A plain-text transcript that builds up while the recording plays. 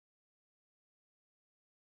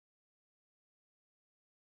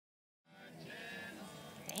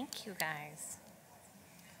Thank you, guys.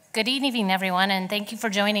 Good evening, everyone, and thank you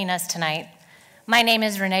for joining us tonight. My name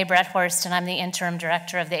is Renee Bretthorst, and I'm the Interim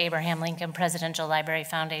Director of the Abraham Lincoln Presidential Library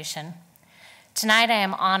Foundation. Tonight, I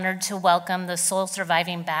am honored to welcome the sole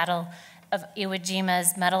surviving Battle of Iwo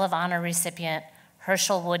Jima's Medal of Honor recipient,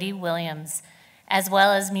 Hershel Woody Williams, as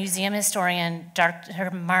well as museum historian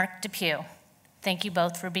Dr. Mark DePue. Thank you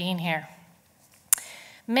both for being here.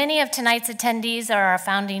 Many of tonight's attendees are our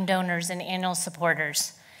founding donors and annual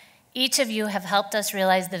supporters. Each of you have helped us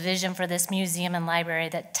realize the vision for this museum and library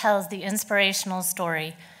that tells the inspirational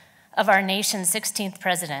story of our nation's 16th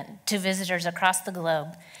president to visitors across the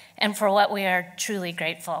globe, and for what we are truly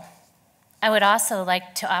grateful. I would also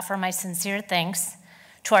like to offer my sincere thanks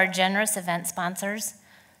to our generous event sponsors,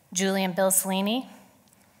 Julie and Bill Cellini,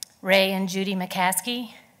 Ray and Judy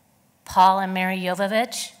McCaskey, Paul and Mary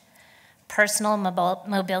Jovovich, Personal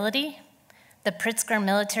Mobility, the Pritzker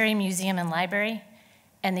Military Museum and Library,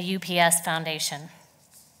 and the UPS Foundation.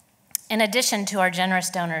 In addition to our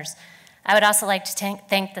generous donors, I would also like to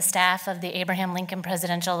thank the staff of the Abraham Lincoln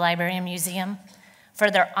Presidential Library and Museum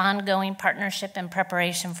for their ongoing partnership and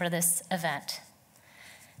preparation for this event.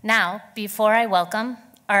 Now, before I welcome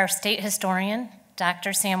our state historian,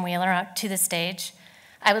 Dr. Sam Wheeler, to the stage,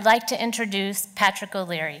 I would like to introduce Patrick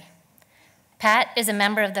O'Leary. Pat is a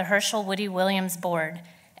member of the Hershel Woody Williams Board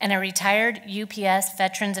and a retired UPS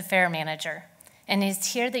Veterans Affairs Manager, and is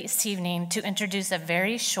here this evening to introduce a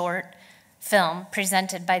very short film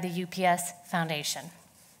presented by the UPS Foundation.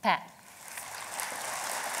 Pat.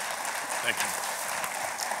 Thank you.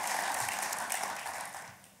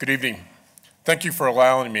 Good evening. Thank you for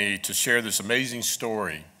allowing me to share this amazing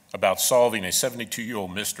story about solving a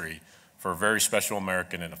 72-year-old mystery for a very special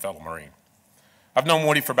American and a fellow Marine. I've known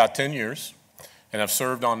Woody for about 10 years, and I've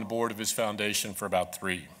served on the board of his foundation for about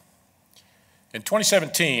 3. In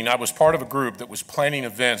 2017, I was part of a group that was planning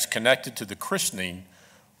events connected to the christening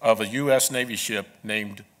of a U.S. Navy ship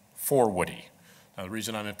named For Woody. Now, the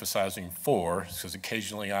reason I'm emphasizing for is because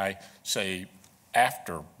occasionally I say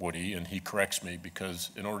after Woody, and he corrects me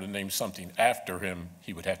because in order to name something after him,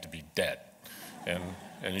 he would have to be dead. And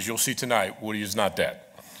as you'll see tonight, Woody is not dead.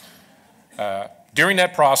 During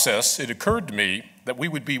that process, it occurred to me that we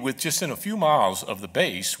would be just in a few miles of the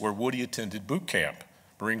base where Woody attended boot camp,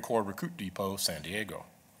 Marine Corps Recruit Depot, San Diego.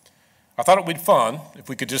 I thought it would be fun if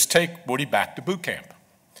we could just take Woody back to boot camp.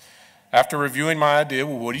 After reviewing my idea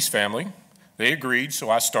with Woody's family, they agreed,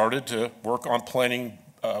 so I started to work on planning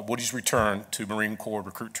Woody's return to Marine Corps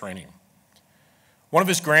recruit training. One of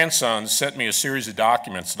his grandsons sent me a series of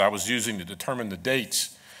documents that I was using to determine the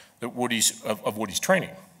dates that of Woody's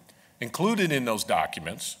training. Included in those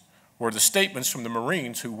documents were the statements from the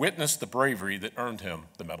Marines who witnessed the bravery that earned him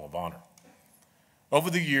the Medal of Honor. Over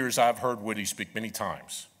the years, I've heard Woody speak many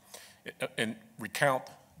times and recount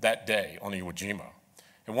that day on Iwo Jima.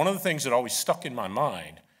 And one of the things that always stuck in my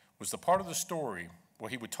mind was the part of the story where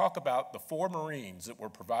he would talk about the 4 Marines that were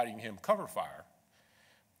providing him cover fire,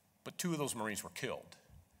 but 2 of those Marines were killed,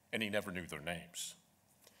 and he never knew their names.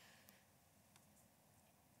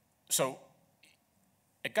 So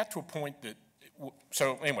it got to a point that,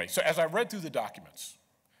 so as I read through the documents,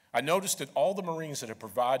 I noticed that all the Marines that had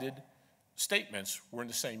provided statements were in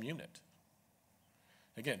the same unit.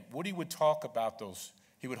 Again, Woody would talk about those,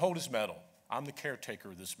 he would hold his medal. I'm the caretaker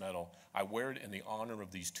of this medal. I wear it in the honor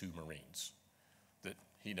of these 2 Marines, that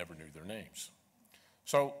he never knew their names.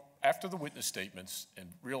 So after the witness statements and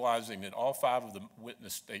realizing that all 5 of the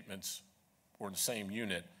witness statements were in the same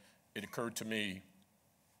unit, it occurred to me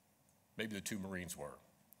maybe the 2 Marines were.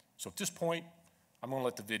 So at this point, I'm going to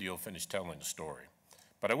let the video finish telling the story.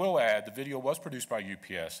 But I will add, the video was produced by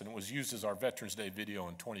UPS, and it was used as our Veterans Day video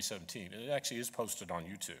in 2017, and it actually is posted on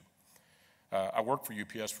YouTube. I worked for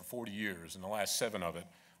UPS for 40 years, and the last 7 of it,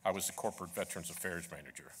 I was the Corporate Veterans Affairs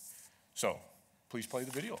Manager. So, please play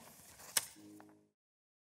the video.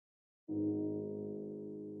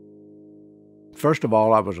 First of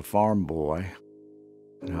all, I was a farm boy,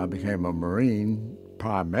 and I became a Marine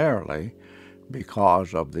primarily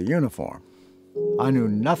because of the uniform. I knew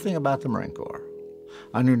nothing about the Marine Corps.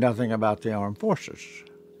 I knew nothing about the armed forces.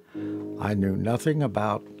 I knew nothing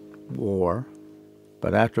about war,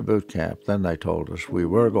 but after boot camp, then they told us we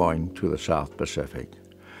were going to the South Pacific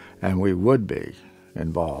and we would be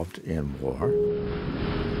involved in war.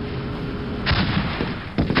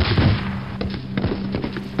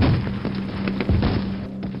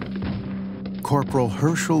 Corporal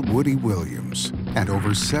Hershel Woody Williams and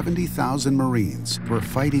over 70,000 Marines were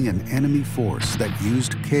fighting an enemy force that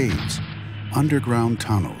used caves, underground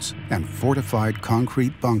tunnels, and fortified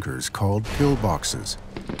concrete bunkers called pillboxes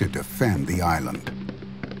to defend the island.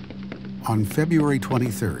 On February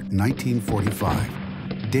 23,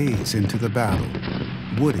 1945, days into the battle,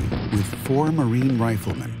 Woody, with 4 Marine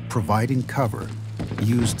riflemen providing cover,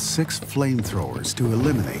 used 6 flamethrowers to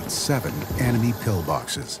eliminate 7 enemy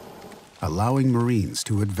pillboxes, allowing Marines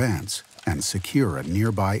to advance and secure a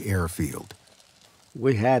nearby airfield.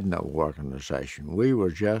 We had no organization. We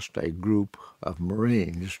were just a group of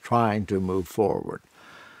Marines trying to move forward.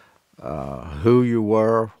 Who you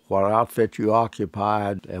were, what outfit you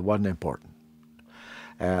occupied, it wasn't important.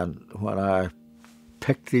 And when I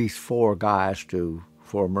picked these 4 Marines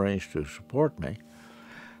to support me,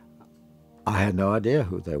 I had no idea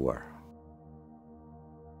who they were.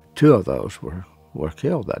 2 of those were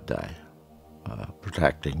killed that day,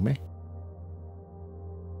 protecting me.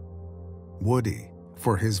 Woody,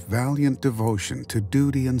 for his valiant devotion to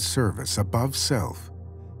duty and service above self,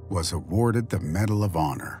 was awarded the Medal of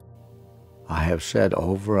Honor. I have said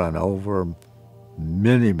over and over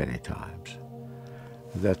many, many times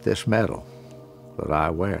that this medal that I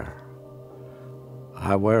wear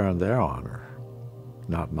in their honor,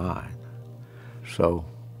 not mine. So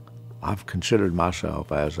I've considered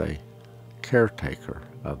myself as a caretaker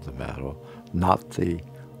of the medal, not the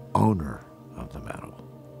owner of the medal.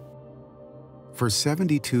 For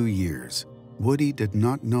 72 years, Woody did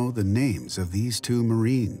not know the names of these 2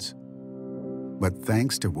 Marines. But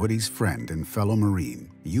thanks to Woody's friend and fellow Marine,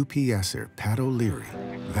 UPSer Pat O'Leary,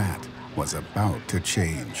 that was about to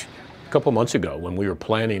change. A couple months ago, when we were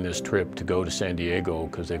planning this trip to go to San Diego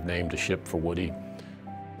because they've named a ship for Woody,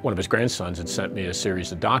 one of his grandsons had sent me a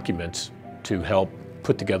series of documents to help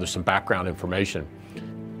put together some background information.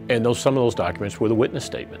 And some of those documents were the witness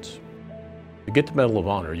statements. To get the Medal of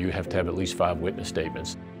Honor, you have to have at least 5 witness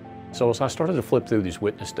statements. So as I started to flip through these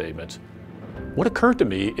witness statements, what occurred to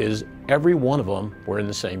me is every one of them were in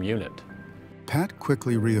the same unit. Pat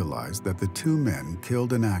quickly realized that the 2 men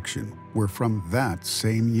killed in action were from that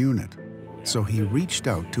same unit. So he reached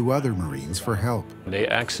out to other Marines for help. They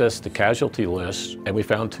accessed the casualty list, and we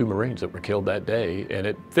found 2 Marines that were killed that day, and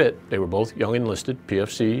it fit. They were both young enlisted,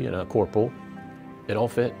 PFC and a corporal. It all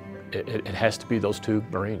fit. It has to be those 2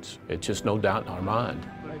 Marines. It's just no doubt in our mind.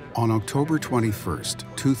 On October 21st,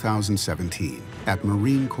 2017, at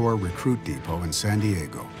Marine Corps Recruit Depot in San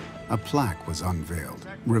Diego, a plaque was unveiled,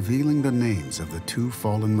 revealing the names of the 2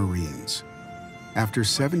 fallen Marines. After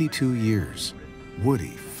 72 years,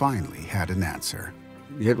 Woody finally had an answer.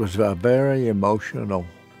 It was a very emotional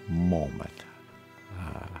moment.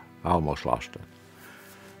 I almost lost it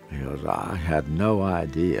because I had no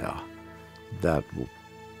idea that,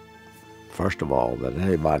 first of all, that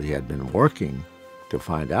anybody had been working to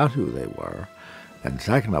find out who they were, and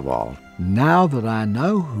second of all, now that I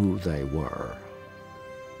know who they were,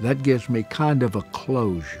 that gives me kind of a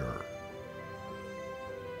closure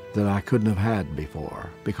that I couldn't have had before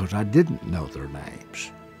because I didn't know their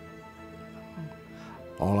names.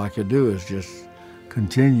 All I could do is just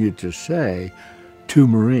continue to say 2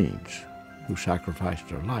 Marines who sacrificed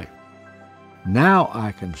their life. Now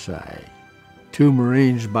I can say 2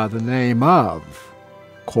 Marines by the name of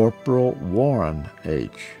Corporal Warren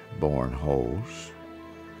H. Bornholz,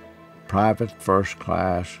 Private First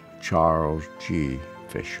Class Charles G.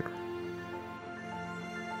 Fisher.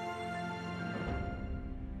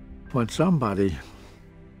 When somebody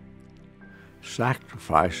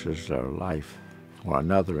sacrifices their life for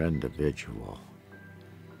another individual,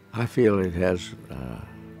 I feel it has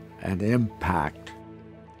an impact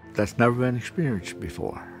that's never been experienced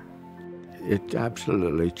before. It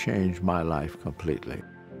absolutely changed my life completely.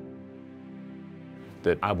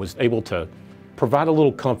 That I was able to provide a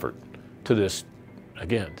little comfort to this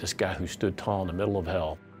guy who stood tall in the middle of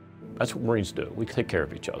hell. That's what Marines do. We take care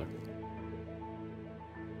of each other.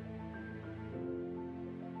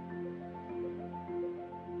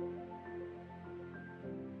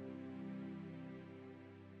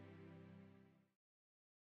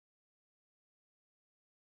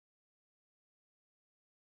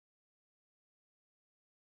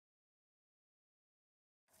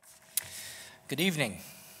 Good evening.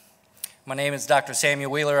 My name is Dr. Samuel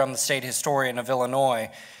Wheeler. I'm the state historian of Illinois.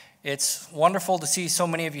 It's wonderful to see so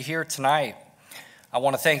many of you here tonight. I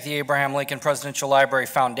want to thank the Abraham Lincoln Presidential Library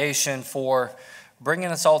Foundation for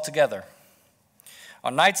bringing us all together.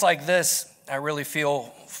 On nights like this, I really feel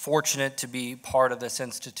fortunate to be part of this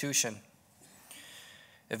institution.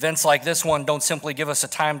 Events like this one don't simply give us a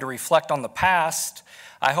time to reflect on the past.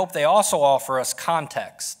 I hope they also offer us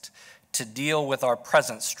context to deal with our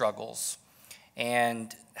present struggles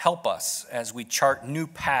and help us as we chart new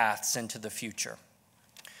paths into the future.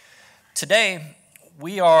 Today,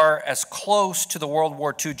 we are as close to the World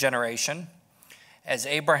War II generation as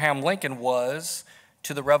Abraham Lincoln was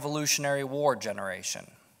to the Revolutionary War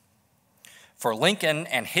generation. For Lincoln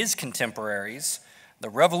and his contemporaries, the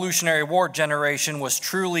Revolutionary War generation was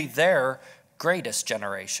truly their greatest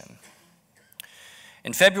generation.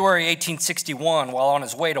 In February 1861, while on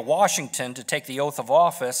his way to Washington to take the oath of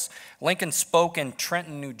office, Lincoln spoke in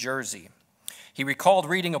Trenton, New Jersey. He recalled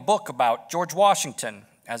reading a book about George Washington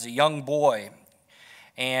as a young boy,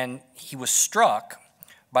 and he was struck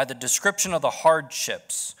by the description of the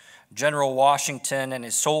hardships General Washington and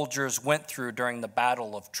his soldiers went through during the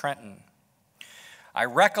Battle of Trenton. I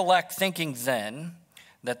recollect thinking then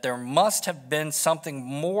that there must have been something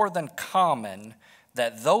more than common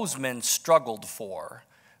that those men struggled for,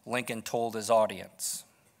 Lincoln told his audience.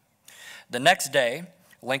 The next day,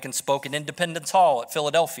 Lincoln spoke in Independence Hall at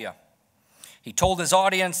Philadelphia. He told his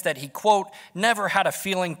audience that he, quote, never had a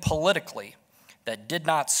feeling politically that did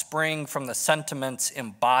not spring from the sentiments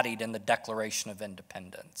embodied in the Declaration of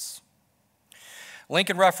Independence.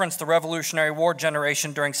 Lincoln referenced the Revolutionary War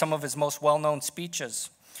generation during some of his most well-known speeches.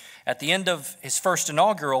 At the end of his first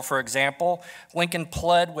inaugural, for example, Lincoln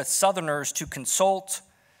pled with Southerners to consult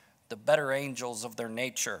the better angels of their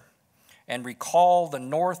nature and recall the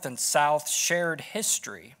North and South shared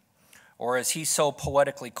history, or as he so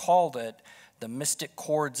poetically called it, the mystic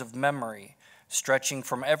cords of memory stretching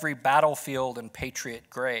from every battlefield and patriot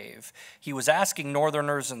grave. He was asking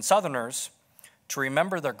Northerners and Southerners to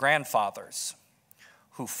remember their grandfathers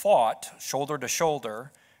who fought shoulder to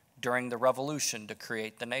shoulder during the Revolution to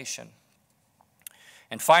create the nation.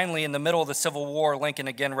 And finally, in the middle of the Civil War, Lincoln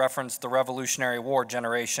again referenced the Revolutionary War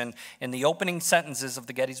generation in the opening sentences of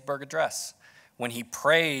the Gettysburg Address, when he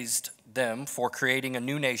praised them for creating a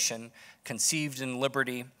new nation conceived in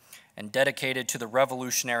liberty and dedicated to the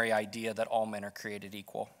revolutionary idea that all men are created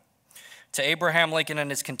equal. To Abraham Lincoln and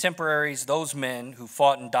his contemporaries, those men who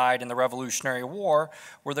fought and died in the Revolutionary War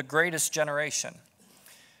were the greatest generation.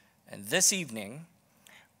 And this evening,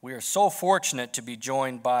 we are so fortunate to be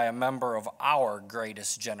joined by a member of our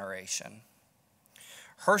greatest generation.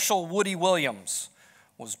 Hershel Woody Williams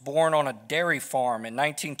was born on a dairy farm in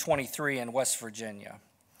 1923 in West Virginia.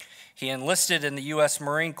 He enlisted in the U.S.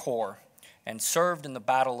 Marine Corps and served in the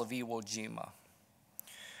Battle of Iwo Jima.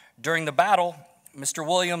 During the battle, Mr.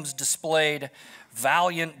 Williams displayed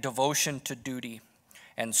valiant devotion to duty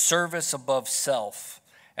and service above self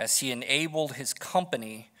as he enabled his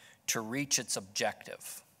company to reach its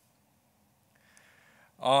objective.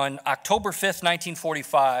 On October 5th,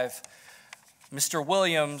 1945, Mr.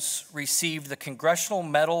 Williams received the Congressional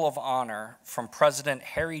Medal of Honor from President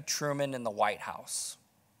Harry Truman in the White House.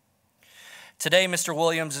 Today, Mr.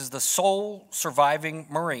 Williams is the sole surviving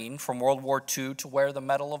Marine from World War II to wear the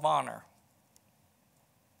Medal of Honor.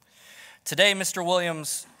 Today, Mr.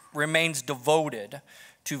 Williams remains devoted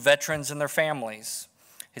to veterans and their families.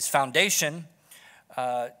 His foundation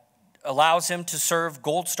allows him to serve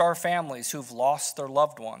Gold Star families who've lost their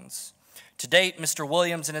loved ones. To date, Mr.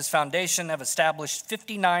 Williams and his foundation have established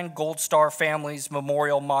 59 Gold Star families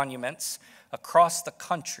memorial monuments across the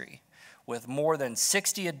country, with more than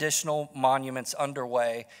 60 additional monuments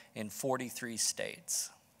underway in 43 states.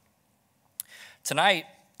 Tonight,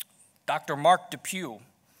 Dr. Mark DePue,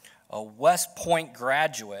 a West Point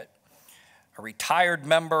graduate, a retired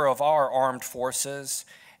member of our armed forces,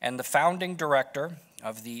 and the founding director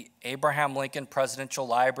of the Abraham Lincoln Presidential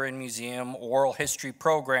Library and Museum Oral History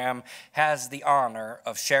Program, has the honor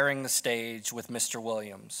of sharing the stage with Mr.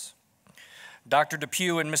 Williams. Dr.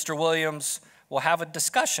 DePue and Mr. Williams will have a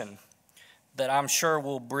discussion that I'm sure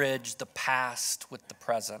will bridge the past with the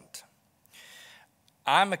present.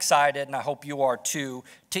 I'm excited, and I hope you are too,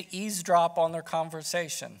 to eavesdrop on their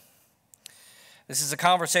conversation. This is a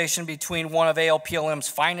conversation between one of ALPLM's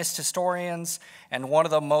finest historians and one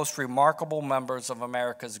of the most remarkable members of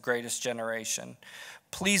America's greatest generation.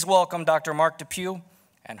 Please welcome Dr. Mark DePue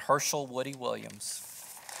and Hershel Woody Williams.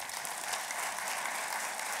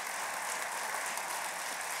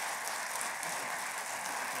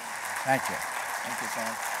 Thank you. Thank you,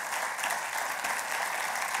 Sam.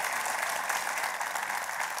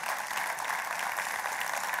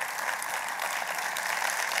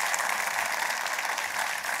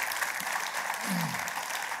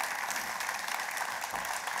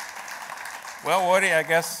 Well, Woody, I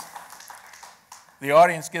guess the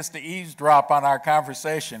audience gets to eavesdrop on our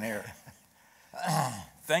conversation here.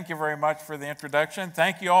 Thank you very much for the introduction.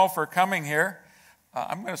 Thank you all for coming here.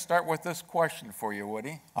 I'm going to start with this question for you,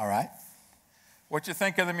 Woody. All right. What you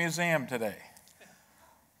think of the museum today?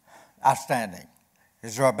 Outstanding.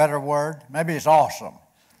 Is there a better word? Maybe it's awesome.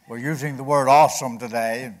 We're using the word awesome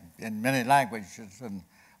today in many languages,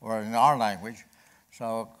 or in our language.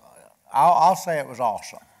 So I'll say it was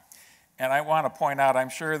awesome. And I want to point out,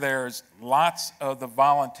 I'm sure there's lots of the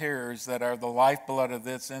volunteers that are the lifeblood of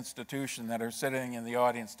this institution that are sitting in the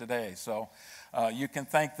audience today. So you can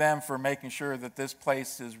thank them for making sure that this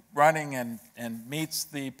place is running and meets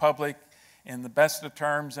the public in the best of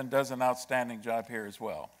terms and does an outstanding job here as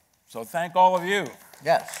well. So thank all of you.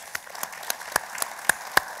 Yes.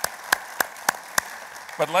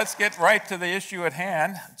 But let's get right to the issue at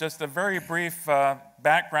hand. Just a very brief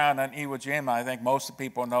background on Iwo Jima. I think most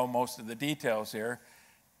people know most of the details here.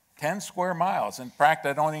 10 square miles. In fact,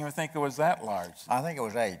 I don't even think it was that large. I think it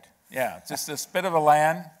was 8. Yeah, just a spit of a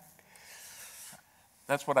land.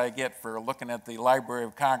 That's what I get for looking at the Library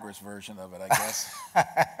of Congress version of it, I guess.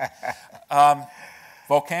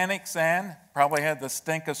 Volcanic sand, probably had the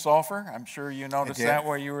stink of sulfur. I'm sure you noticed that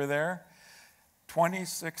while you were there.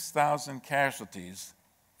 26,000 casualties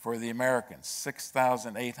for the Americans.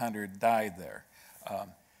 6,800 died there.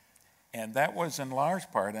 And that was in large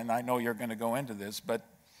part, and I know you're going to go into this, but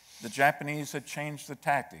the Japanese had changed the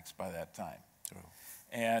tactics by that time. True.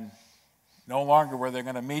 And no longer were they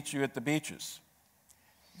going to meet you at the beaches.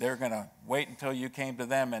 They're going to wait until you came to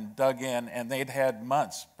them and dug in, and they'd had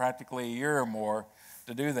months, practically a year or more,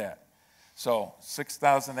 to do that. So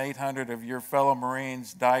 6,800 of your fellow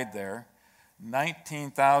Marines died there,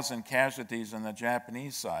 19,000 casualties on the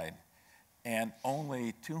Japanese side, and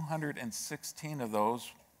only 216 of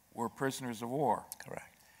those were prisoners of war.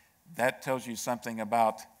 Correct. That tells you something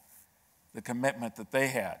about the commitment that they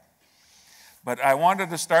had. But I wanted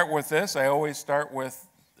to start with this. I always start with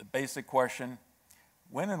the basic question,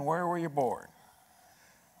 when and where were you born?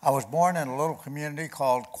 I was born in a little community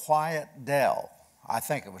called Quiet Dell. I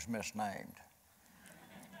think it was misnamed.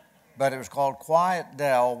 But it was called Quiet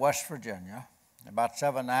Dell, West Virginia, about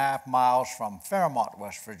 7.5 miles from Fairmont,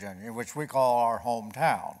 West Virginia, which we call our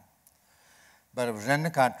hometown. But it was in the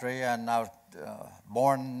country, and I was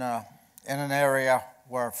born in an area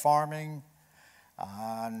where farming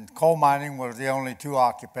and coal mining were the only two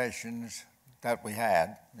occupations that we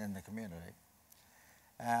had in the community.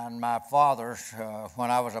 And my father, when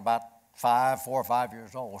I was about 4 or 5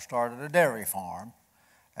 years old, started a dairy farm,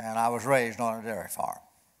 and I was raised on a dairy farm.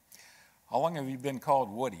 How long have you been called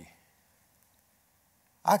Woody?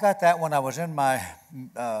 I got that when I was in my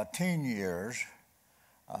teen years.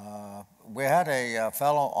 We had a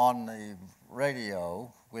fellow on the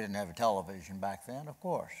radio. We didn't have a television back then, of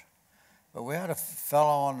course. But we had a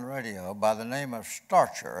fellow on the radio by the name of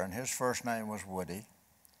Starcher, and his first name was Woody.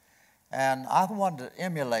 And I wanted to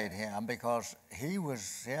emulate him because he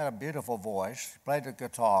had a beautiful voice, played the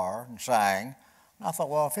guitar and sang. And I thought,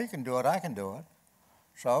 well, if he can do it, I can do it.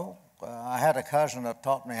 So I had a cousin that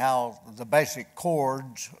taught me the basic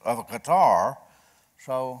chords of a guitar.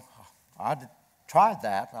 So I tried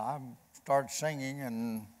that. I started singing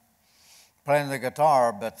and playing the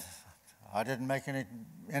guitar, but I didn't make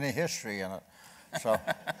any history in it. So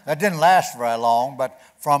that didn't last very long, but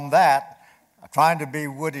from that, trying to be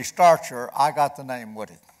Woody Starcher, I got the name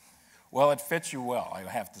Woody. Well, it fits you well, I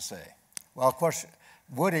have to say. Well, of course,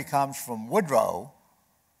 Woody comes from Woodrow,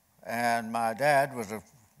 and my dad was a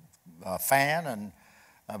fan and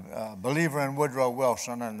a believer in Woodrow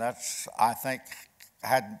Wilson, and that's, I think,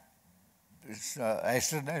 had a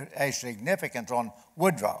significance on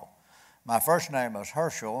Woodrow. My first name was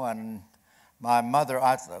Hershel, and my mother,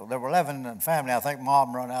 there were 11 in the family. I think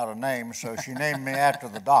Mom ran out of names, so she named me after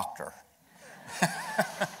the doctor.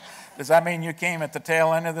 Does that mean you came at the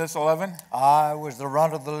tail end of this 11? I was the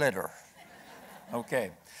runt of the litter.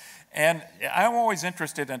 Okay. And I'm always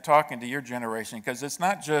interested in talking to your generation because it's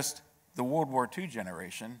not just the World War II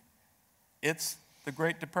generation, it's the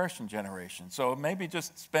Great Depression generation. So maybe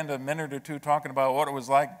just spend a minute or two talking about what it was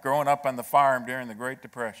like growing up on the farm during the Great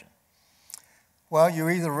Depression. Well, you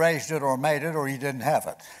either raised it or made it or you didn't have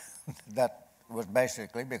it. That was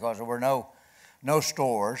basically because there were no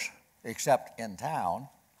stores except in town,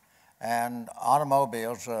 and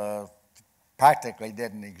automobiles practically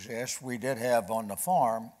didn't exist. We did have on the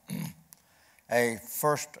farm a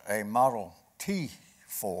Model T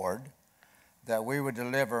Ford that we would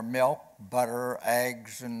deliver milk, butter,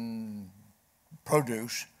 eggs, and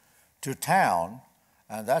produce to town,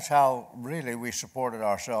 and that's how really we supported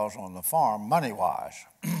ourselves on the farm money-wise.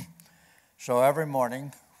 So every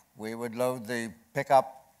morning we would load the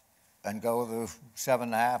pickup and go the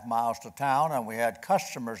 7.5 miles to town, and we had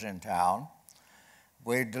customers in town.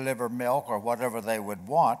 We'd deliver milk or whatever they would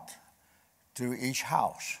want to each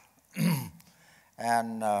house.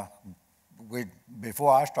 And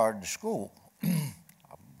before I started school,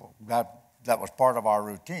 that was part of our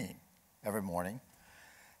routine every morning.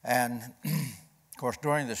 And of course,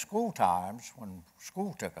 during the school times, when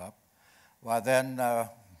school took up, well then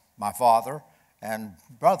My father and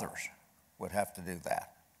brothers would have to do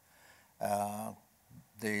that.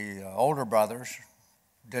 The older brothers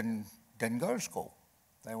didn't go to school.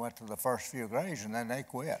 They went to the first few grades and then they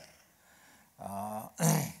quit.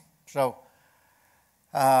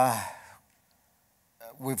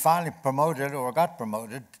 We finally got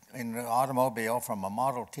promoted in the automobile from a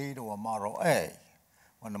Model T to a Model A.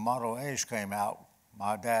 When the Model A's came out,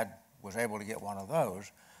 my dad was able to get one of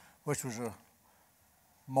those, which was a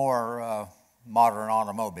more modern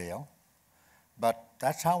automobile. But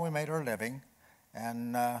that's how we made our living.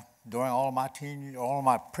 And during all of my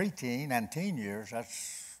preteen and teen years,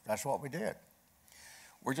 that's what we did.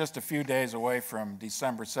 We're just a few days away from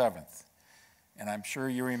December 7th, and I'm sure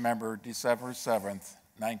you remember December 7th,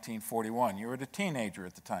 1941. You were a teenager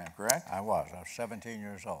at the time, correct? I was 17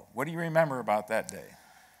 years old. What do you remember about that day?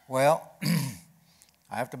 Well,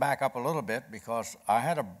 I have to back up a little bit because I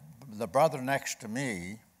had the brother next to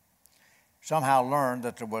me somehow learned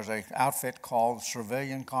that there was an outfit called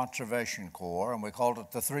Civilian Conservation Corps, and we called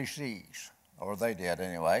it the 3 Cs, or they did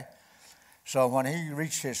anyway. So when he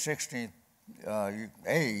reached his 16th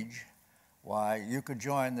age, why, you could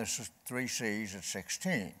join the 3 Cs at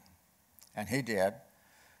 16, and he did.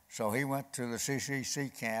 So he went to the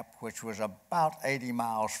CCC camp, which was about 80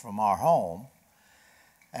 miles from our home,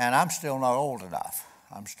 and I'm still not old enough.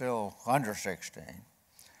 I'm still under 16.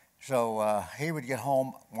 So he would get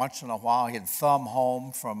home once in a while. He'd thumb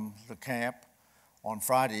home from the camp on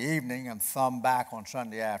Friday evening and thumb back on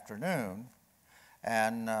Sunday afternoon.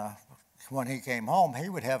 And when he came home, he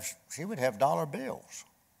would have dollar bills.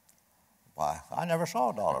 Why, I never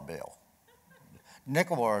saw a dollar bill.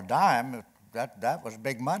 Nickel or a dime, that was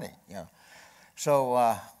big money. You know. So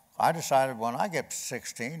I decided when I get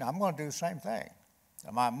 16, I'm going to do the same thing.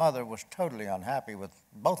 And my mother was totally unhappy with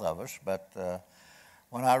both of us, but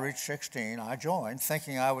when I reached 16, I joined,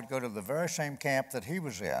 thinking I would go to the very same camp that he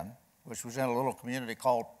was in, which was in a little community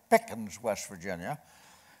called Pickens, West Virginia.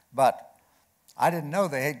 But I didn't know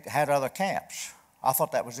they had other camps. I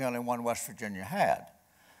thought that was the only one West Virginia had.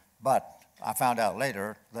 But I found out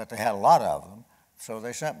later that they had a lot of them, so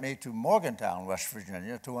they sent me to Morgantown, West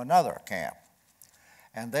Virginia, to another camp.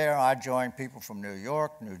 And there I joined people from New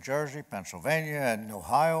York, New Jersey, Pennsylvania, and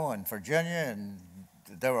Ohio, and Virginia, and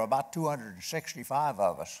there were about 265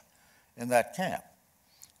 of us in that camp.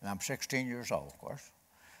 And I'm 16 years old, of course.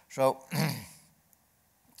 So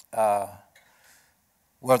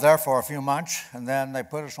we're there for a few months, and then they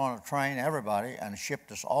put us on a train, everybody, and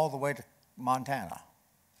shipped us all the way to Montana,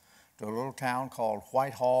 to a little town called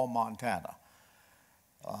Whitehall, Montana.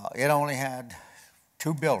 It only had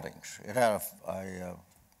 2 buildings. It had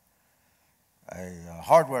a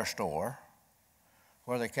hardware store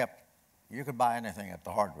where they kept, you could buy anything at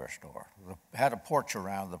the hardware store. It had a porch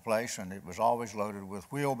around the place, and it was always loaded with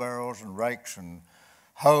wheelbarrows and rakes and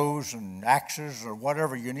hoes and axes or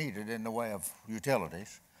whatever you needed in the way of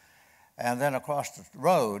utilities. And then across the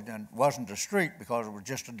road, and it wasn't a street because it was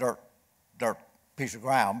just a dirt piece of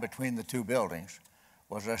ground between the 2 buildings,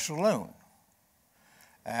 was a saloon.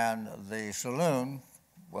 And the saloon,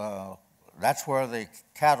 that's where the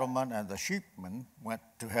cattlemen and the sheepmen went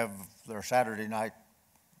to have their Saturday night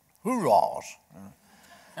hoorahs.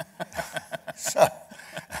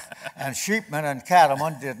 And sheepmen and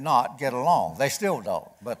cattlemen did not get along. They still don't,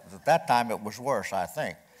 but at that time it was worse, I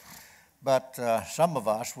think. But some of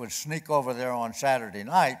us would sneak over there on Saturday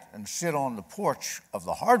night and sit on the porch of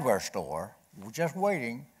the hardware store, just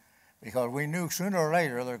waiting, because we knew sooner or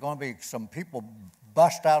later there were going to be some people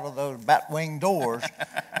bust out of those bat-wing doors,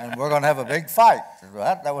 and we're going to have a big fight.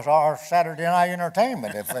 That was our Saturday night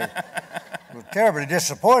entertainment. If they were terribly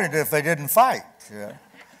disappointed if they didn't fight. Yeah.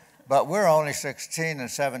 But we're only 16 and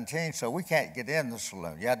 17, so we can't get in the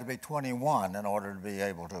saloon. You had to be 21 in order to be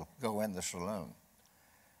able to go in the saloon.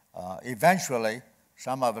 Eventually,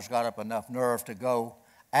 some of us got up enough nerve to go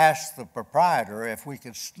ask the proprietor if we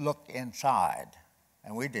could look inside,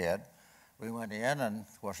 and we did. We went in, and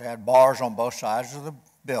of course they had bars on both sides of the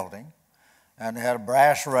building, and they had a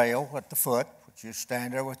brass rail at the foot, which you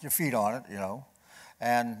stand there with your feet on it, you know,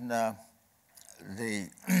 and the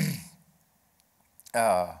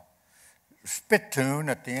spittoon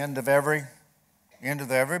at the end of every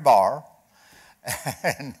bar,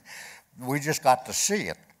 and we just got to see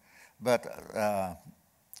it. But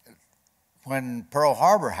when Pearl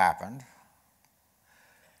Harbor happened,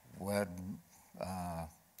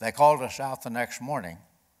 they called us out the next morning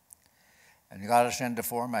and got us into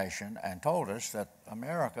formation and told us that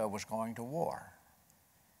America was going to war.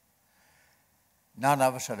 None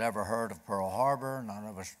of us had ever heard of Pearl Harbor.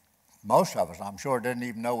 Most of us, I'm sure, didn't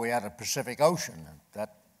even know we had a Pacific Ocean at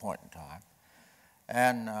that point in time.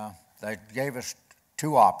 And they gave us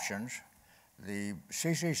two options. The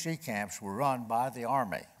CCC camps were run by the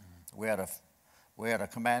Army. We had a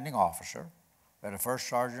commanding officer, we had a first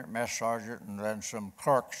sergeant, mess sergeant, and then some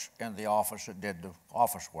clerks in the office that did the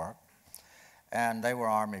office work. And they were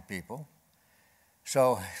Army people.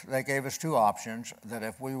 So they gave us two options, that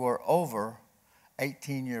if we were over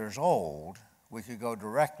 18 years old, we could go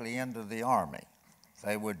directly into the Army.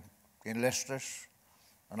 They would enlist us,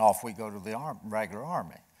 and off we go to the regular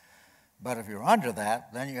Army. But if you're under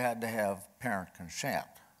that, then you had to have parent consent.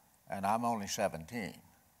 And I'm only 17.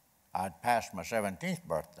 I'd passed my 17th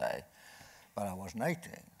birthday, but I wasn't 18,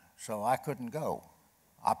 so I couldn't go.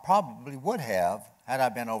 I probably would have, had I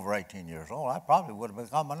been over 18 years old, I probably would have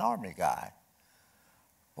become an Army guy.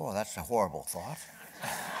 Boy, that's a horrible thought.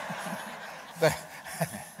 But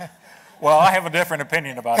well, I have a different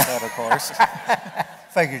opinion about that, of course.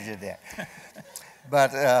 Figured you did.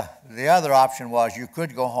 But the other option was you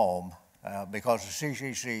could go home because the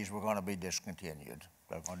CCCs were going to be discontinued.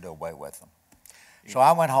 They're going to do away with them. So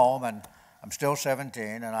I went home, and I'm still 17,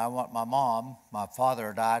 and I want my mom. My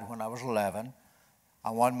father died when I was 11.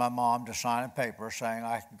 I wanted my mom to sign a paper saying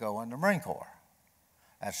I could go in the Marine Corps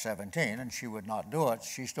at 17, and she would not do it.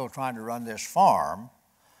 She's still trying to run this farm.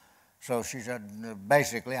 So she said,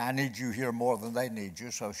 basically, I need you here more than they need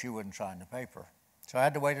you, so she wouldn't sign the paper. So I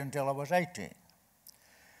had to wait until I was 18.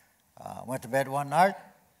 Went to bed one night,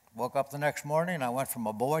 woke up the next morning, and I went from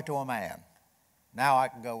a boy to a man. Now I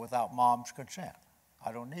can go without mom's consent.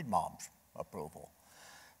 I don't need mom's approval.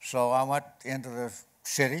 So I went into the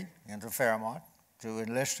city, into Fairmont, to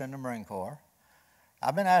enlist in the Marine Corps.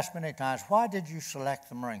 I've been asked many times, why did you select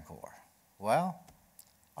the Marine Corps? Well,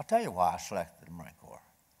 I'll tell you why I selected the Marine Corps.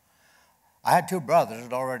 I had two brothers that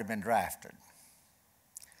had already been drafted.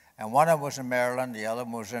 And one of them was in Maryland, the other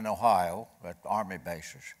one was in Ohio at Army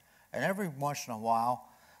bases. And every once in a while,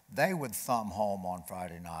 they would thumb home on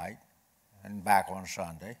Friday night and back on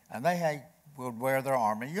Sunday, and they would wear their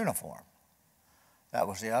Army uniform. That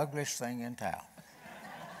was the ugliest thing in town.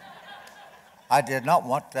 I did not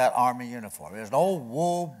want that Army uniform. It was an old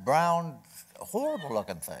wool, brown,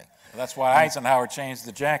 horrible-looking thing. That's why Eisenhower changed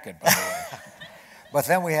the jacket, by the way. But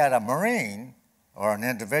then we had a Marine, or an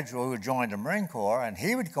individual who joined the Marine Corps, and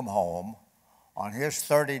he would come home on his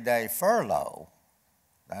 30-day furlough,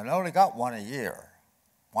 and only got one a year,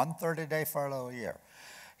 one 30-day furlough a year.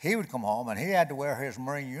 He would come home, and he had to wear his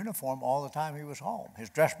Marine uniform all the time he was home, his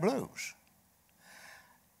dress blues.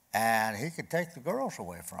 And he could take the girls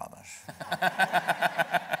away from us.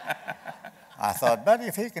 I thought, buddy,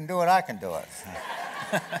 if he can do it, I can do it.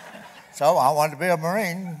 So I wanted to be a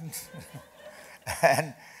Marine.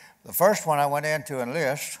 And the first one I went in to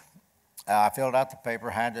enlist, I filled out the paper,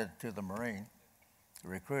 handed it to the Marine, the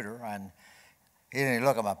recruiter, and he didn't even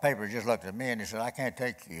look at my paper, he just looked at me, and he said, I can't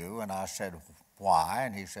take you. And I said, why?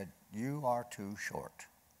 And he said, you are too short.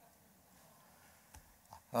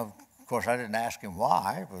 Of course, I didn't ask him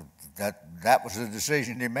why, but that was the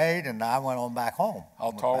decision he made, and I went on back home.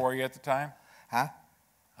 How tall were you at the time? Huh?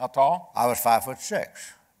 How tall? I was 5'6",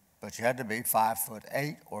 but you had to be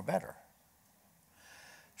 5'8" or better.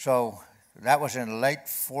 So that was in late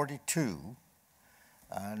 42,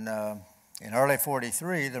 and in early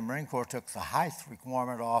 43, the Marine Corps took the height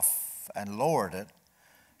requirement off and lowered it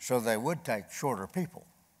so they would take shorter people.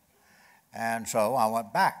 And so I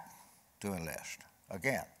went back to enlist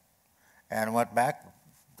again. And went back,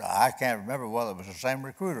 I can't remember whether it was the same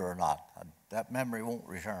recruiter or not. That memory won't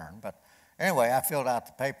return. But anyway, I filled out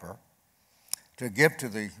the paper to give to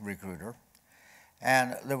the recruiter.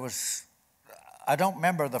 And there was, I don't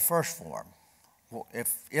remember the first form.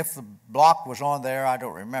 If the block was on there, I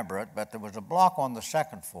don't remember it, but there was a block on the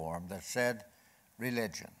second form that said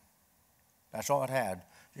religion. That's all it had,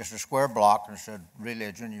 just a square block and it said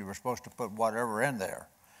religion. You were supposed to put whatever in there.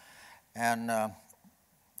 And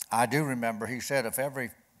I do remember he said if every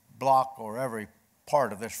block or every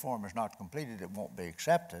part of this form is not completed, it won't be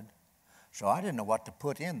accepted. So I didn't know what to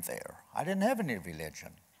put in there. I didn't have any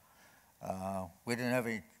religion. We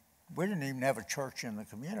didn't even have a church in the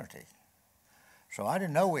community. So I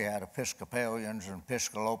didn't know we had Episcopalians and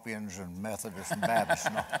Episcolopians and Methodists and Baptists.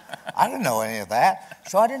 No, I didn't know any of that,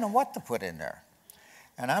 so I didn't know what to put in there.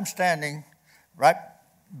 And I'm standing right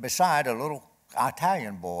beside a little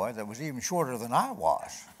Italian boy that was even shorter than I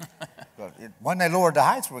was. When they lowered the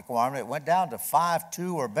height requirement, it went down to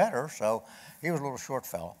 5'2" or better, so he was a little short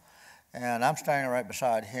fellow. And I'm standing right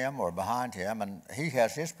beside him or behind him, and he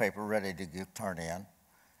has his paper ready to turn in,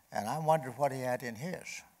 and I wondered what he had in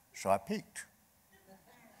his. So I peeked.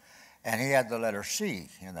 And he had the letter C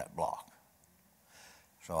in that block.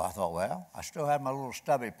 So I thought, well, I still had my little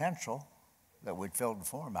stubby pencil. that we'd filled the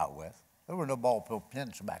form out with. There were no ball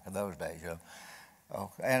pens back in those days, you know. Oh,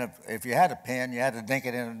 and if you had a pen, you had to dink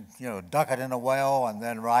it in, you know, duck it in a well and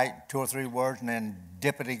then write 2 or 3 words and then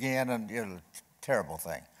dip it again, and you know, terrible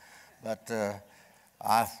thing. But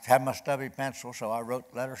I had my stubby pencil, so I wrote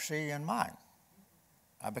letter C in mine.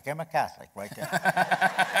 I became a Catholic right there.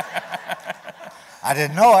 I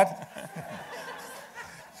didn't know it.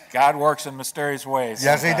 God works in mysterious ways.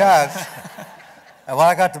 Yes, He does. And when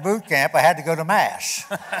I got to boot camp, I had to go to Mass.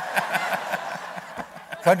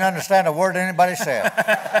 Couldn't understand a word anybody said.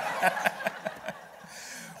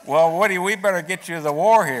 Well, Woody, we better get you to the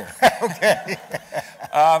war here. Okay.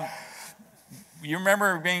 You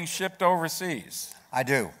remember being shipped overseas? I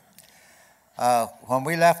do. When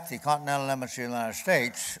we left the Continental Embassy of the United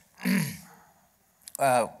States,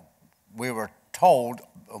 we were told,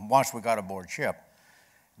 once we got aboard ship,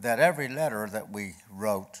 that every letter that we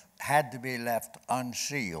wrote had to be left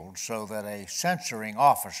unsealed so that a censoring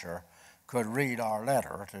officer could read our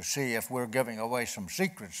letter to see if we're giving away some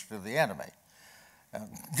secrets to the enemy.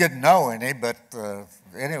 Didn't know any, but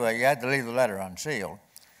anyway, you had to leave the letter unsealed.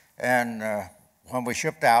 And when we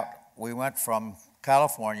shipped out, we went from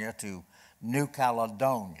California to New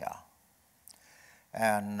Caledonia.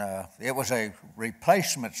 And it was a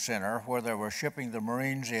replacement center where they were shipping the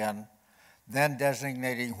Marines in, then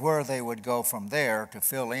designating where they would go from there to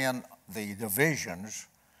fill in the divisions,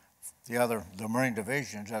 the Marine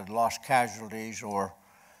divisions that had lost casualties or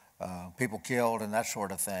people killed and that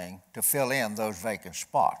sort of thing, to fill in those vacant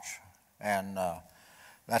spots. And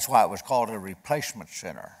that's why it was called a replacement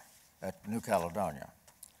center at New Caledonia.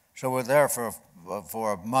 So we're there for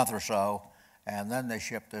a month or so, and then they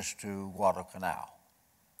shipped us to Guadalcanal.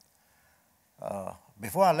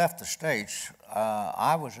 Before I left the States,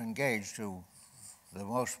 I was engaged to the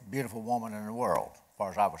most beautiful woman in the world, as far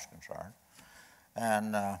as I was concerned.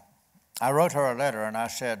 And I wrote her a letter, and I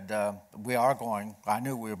said, we are going, I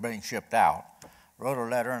knew we were being shipped out. Wrote her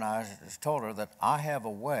a letter, and I told her that I have a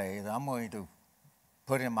way that I'm going to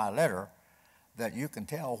put in my letter that you can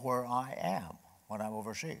tell where I am when I'm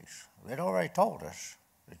overseas. They'd already told us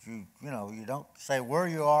that you don't say where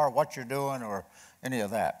you are, what you're doing, or any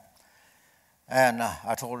of that. And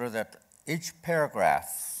I told her that each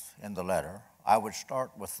paragraph in the letter, I would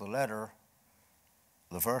start with the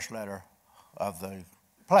first letter of the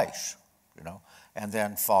place, and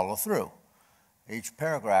then follow through. Each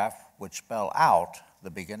paragraph would spell out the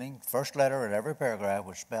beginning. First letter in every paragraph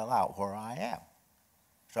would spell out where I am.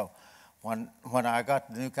 So when I got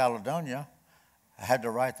to New Caledonia, I had to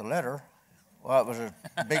write the letter. Well, it was a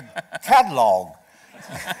big catalog.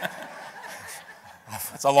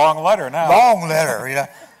 It's a long letter now. Long letter,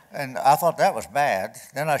 And I thought that was bad.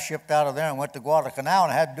 Then I shipped out of there and went to Guadalcanal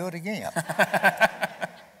and I had to do it again.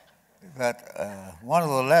 But one of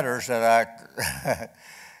the letters that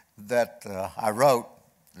I wrote,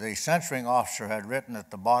 the censoring officer had written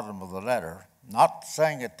at the bottom of the letter, not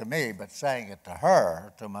saying it to me, but saying it to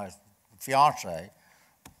her, to my fiancée,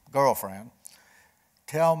 girlfriend,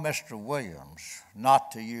 tell Mr. Williams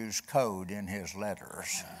not to use code in his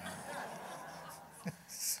letters.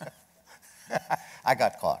 I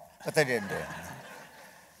got caught, but they didn't do it.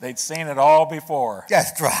 They'd seen it all before.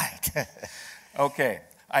 That's right. Okay.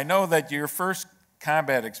 I know that your first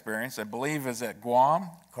combat experience, I believe, is at Guam.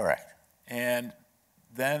 Correct. And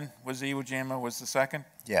then was Iwo Jima was the second?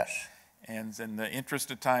 Yes. And in the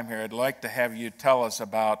interest of time here, I'd like to have you tell us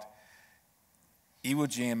about Iwo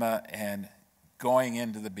Jima and going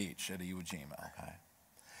into the beach at Iwo Jima. Okay.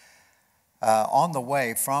 On the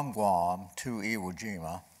way from Guam to Iwo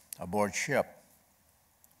Jima, aboard ship,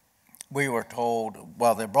 we were told,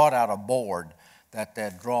 well, they brought out a board that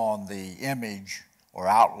they'd drawn the image or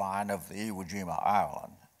outline of the Iwo Jima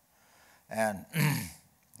island. And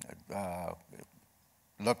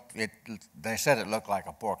they said it looked like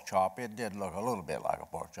a pork chop. It did look a little bit like a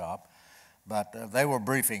pork chop. But they were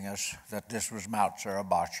briefing us that this was Mount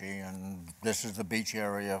Suribachi and this is the beach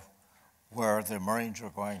area where the Marines were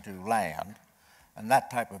going to land, and that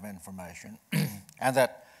type of information. And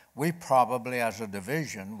that we probably, as a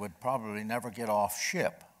division, would probably never get off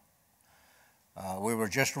ship. We were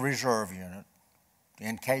just a reserve unit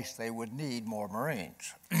in case they would need more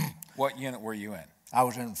Marines. What unit were you in? I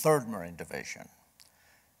was in the 3rd Marine Division.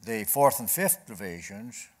 The 4th and 5th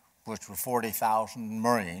Divisions, which were 40,000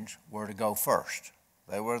 Marines, were to go first.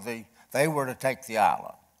 They were to take the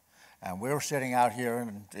island. And we were sitting out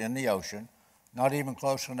here in the ocean, not even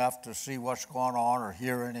close enough to see what's going on or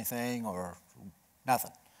hear anything or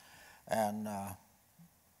nothing. And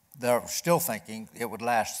they're still thinking it would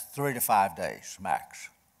last 3 to 5 days max.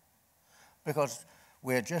 Because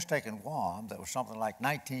We had just taken Guam, that was something like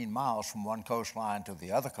 19 miles from one coastline to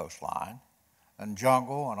the other coastline, and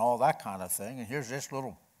jungle and all that kind of thing. And here's this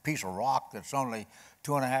little piece of rock that's only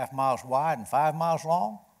 2.5 miles wide and 5 miles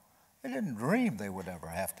long. They didn't dream they would ever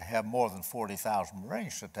have to have more than 40,000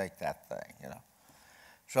 Marines to take that thing, you know.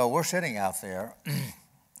 So we're sitting out there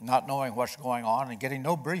not knowing what's going on and getting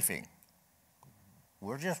no briefing.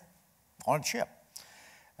 We're just on ship.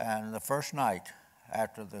 And the first night,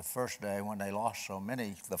 after the first day, when they lost so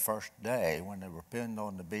many the first day, when they were pinned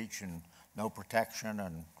on the beach and no protection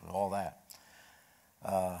and all that,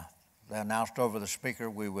 they announced over the speaker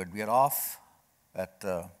we would get off at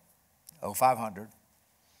 0500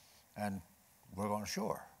 and we're going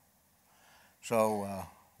ashore. So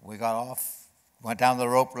we got off, went down the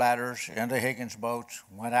rope ladders into Higgins boats,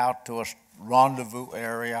 went out to a rendezvous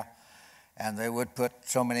area, and they would put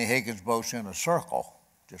so many Higgins boats in a circle,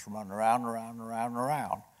 just run around, around, around,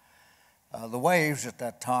 around. The waves at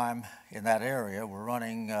that time in that area were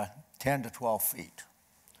running 10 to 12 feet.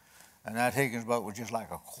 And that Higgins boat was just like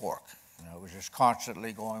a cork. You know, it was just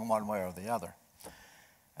constantly going one way or the other.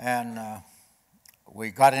 And we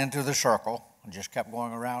got into the circle and just kept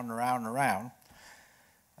going around and around and around.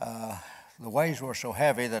 The waves were so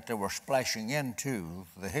heavy that they were splashing into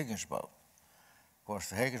the Higgins boat. Of course,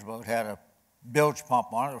 the Higgins boat had a bilge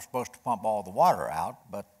pump on it. It was supposed to pump all the water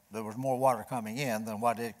out, but there was more water coming in than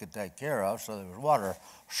what it could take care of, so there was water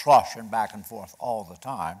sloshing back and forth all the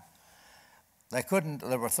time. They couldn't,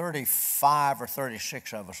 there were 35 or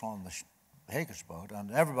 36 of us on the Higgins boat,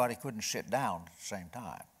 and everybody couldn't sit down at the same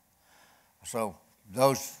time. So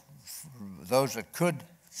those that could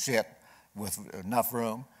sit with enough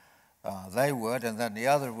room, they would, and then the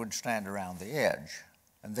other would stand around the edge.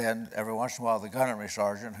 And then every once in a while, the gunnery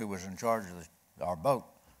sergeant, who was in charge of our boat,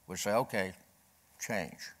 would say, okay,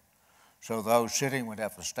 change. So those sitting would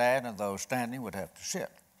have to stand, and those standing would have to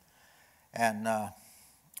sit. And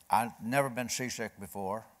I'd never been seasick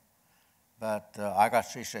before, but I got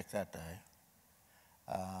seasick that day.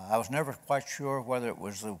 I was never quite sure whether it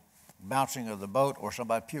was the bouncing of the boat or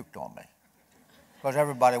somebody puked on me, because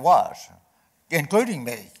everybody was, including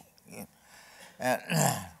me.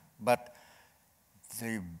 But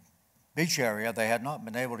the beach area, they had not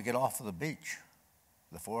been able to get off of the beach.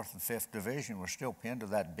 The 4th and 5th Division were still pinned to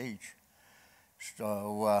that beach.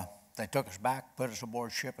 So they took us back, put us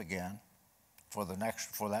aboard ship again for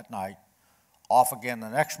that night, off again the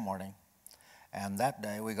next morning, and that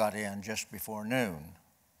day we got in just before noon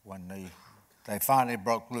when they finally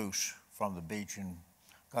broke loose from the beach and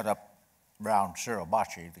got up around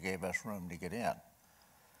Suribachi. They gave us room to get in.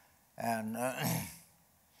 And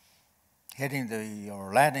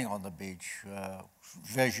landing on the beach,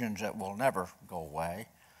 visions that will never go away.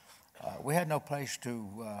 We had no place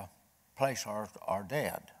to place our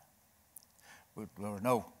dead. There was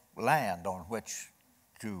no land on which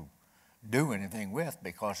to do anything with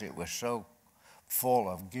because it was so full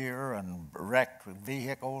of gear and wrecked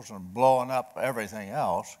vehicles and blowing up everything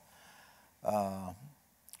else.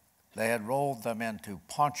 They had rolled them into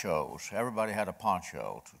ponchos. Everybody had a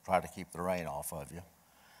poncho to try to keep the rain off of you.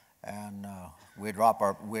 And we'd wrap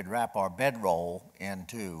our bedroll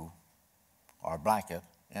into our blanket,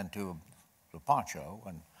 into the poncho,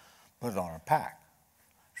 and put it on our pack,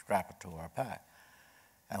 strap it to our pack.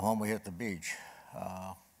 And when we hit the beach,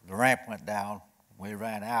 the ramp went down, we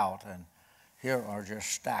ran out, and here are just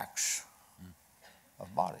stacks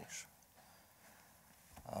of bodies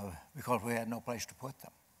because we had no place to put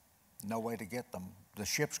them, no way to get them. The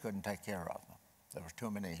ships couldn't take care of them. There was too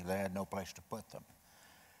many, they had no place to put them.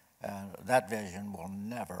 And that vision will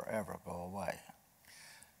never, ever go away.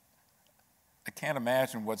 I can't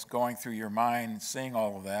imagine what's going through your mind, seeing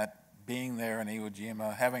all of that, being there in Iwo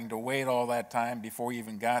Jima, having to wait all that time before you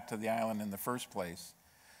even got to the island in the first place.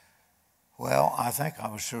 Well, I think I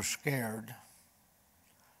was so scared.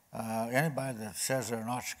 Anybody that says they're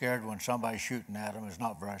not scared when somebody's shooting at them is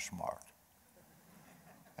not very smart.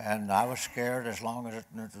 And I was scared as well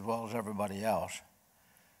as everybody else.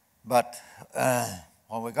 But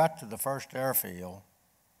when we got to the first airfield,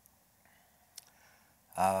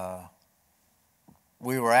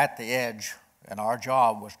 we were at the edge, and our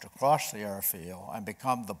job was to cross the airfield and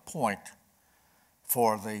become the point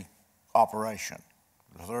for the operation.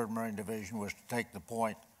 The 3rd Marine Division was to take the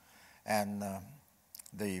point, and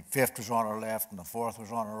the 5th was on our left, and the 4th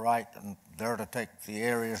was on our right, and they're to take the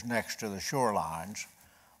areas next to the shorelines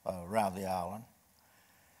around the island.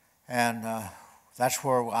 And that's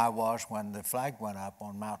where I was when the flag went up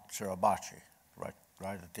on Mount Suribachi, right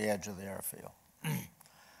at the edge of the airfield.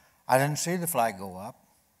 I didn't see the flag go up.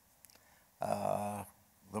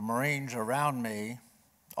 The Marines around me,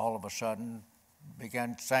 all of a sudden,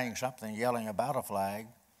 began saying something, yelling about a flag,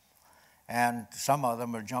 and some of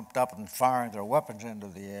them had jumped up and firing their weapons into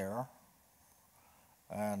the air.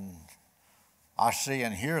 And I see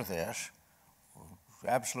and hear this,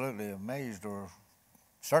 absolutely amazed, or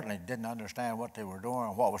certainly didn't understand what they were doing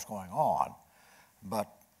or what was going on. But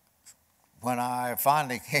when I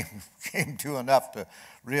finally came to enough to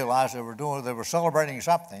realize they were celebrating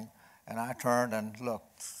something, and I turned and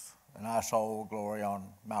looked, and I saw Old Glory on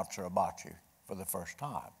Mount Suribachi for the first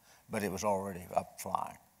time, but it was already up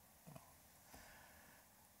flying.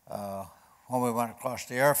 When we went across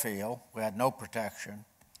the airfield, we had no protection,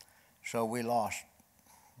 so we lost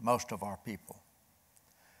most of our people.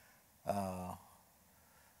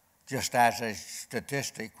 Just as a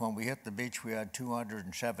statistic, when we hit the beach, we had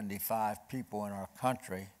 275 people in our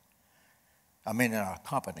country, in our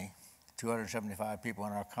company, 275 people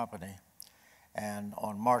in our company, and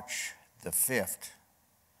on March the 5th,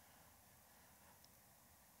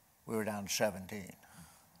 we were down to 17.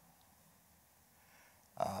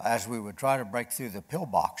 As we would try to break through the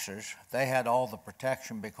pillboxes, they had all the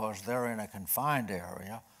protection because they're in a confined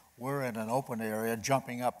area. We're in an open area,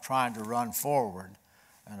 jumping up, trying to run forward.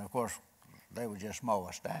 And of course, they would just mow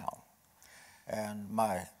us down. And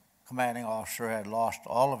my commanding officer had lost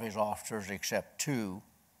all of his officers except 2,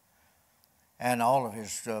 and all of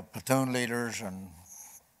his platoon leaders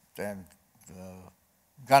and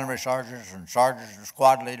gunnery sergeants and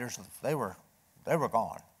squad leaders, they were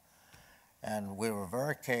gone. And we were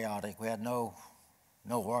very chaotic. We had no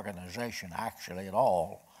organization actually at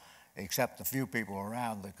all, except the few people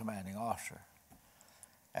around the commanding officer.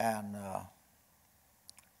 And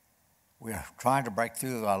we were trying to break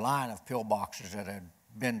through a line of pillboxes that had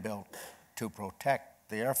been built to protect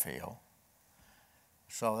the airfield.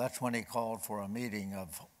 So that's when he called for a meeting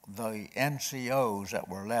of the NCOs that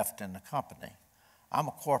were left in the company. I'm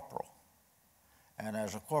a corporal, and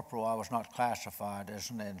as a corporal, I was not classified as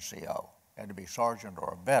an NCO. Had to be sergeant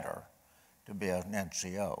or better to be an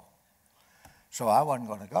NCO. So I wasn't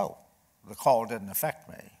going to go. The call didn't affect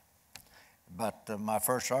me. But my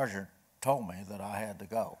first sergeant told me that I had to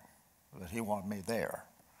go, that he wanted me there.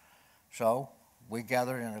 So we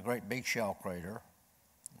gathered in a great big shell crater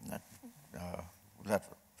that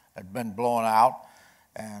had been blown out,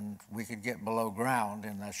 and we could get below ground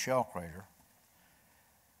in that shell crater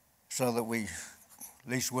so that we at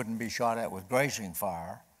least wouldn't be shot at with grazing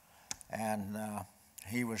fire. And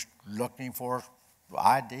he was looking for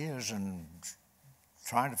ideas and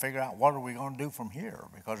trying to figure out what are we going to do from here,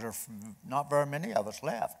 because there's not very many of us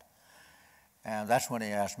left. And that's when he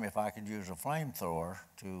asked me if I could use a flamethrower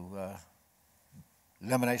to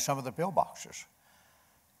eliminate some of the pillboxes.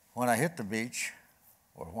 When I hit the beach,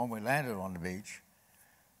 or when we landed on the beach,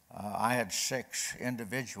 I had 6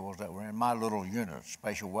 individuals that were in my little unit,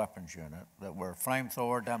 special weapons unit, that were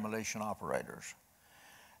flamethrower demolition operators.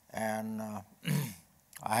 And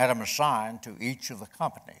I had them assigned to each of the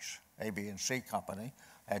companies. A, B, and C company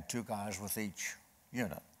had 2 guys with each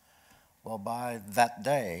unit. Well, by that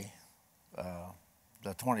day,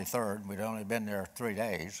 the 23rd, we'd only been there 3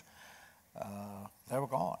 days, they were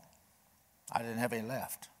gone. I didn't have any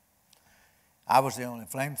left. I was the only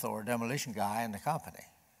flamethrower demolition guy in the company.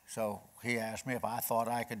 So he asked me if I thought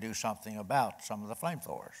I could do something about some of the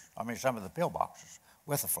flamethrowers, some of the pillboxes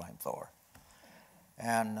with a flamethrower.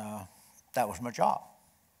 And that was my job.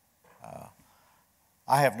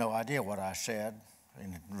 I have no idea what I said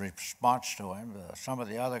in response to him. Some of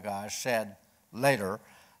the other guys said later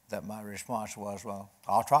that my response was, well,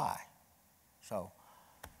 I'll try. So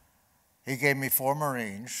he gave me 4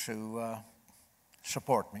 Marines who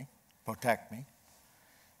support me, protect me.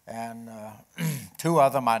 And 2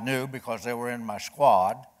 of them I knew because they were in my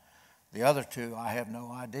squad. The other 2, I have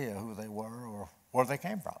no idea who they were or where they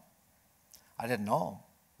came from. I didn't know them.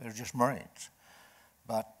 They were just Marines.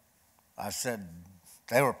 But I said,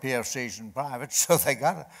 they were POCs and privates, so they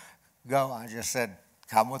got to go. I just said,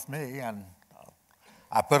 come with me. And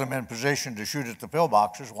I put them in position to shoot at the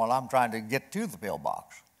pillboxes while I'm trying to get to the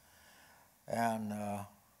pillbox. And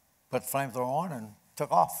put the flamethrower on and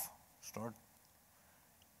took off. Started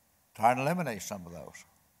trying to eliminate some of those.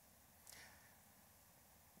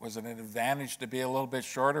 Was it an advantage to be a little bit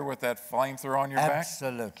shorter with that flamethrower on your back?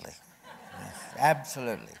 Absolutely. Yes,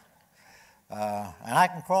 absolutely. And I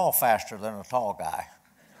can crawl faster than a tall guy.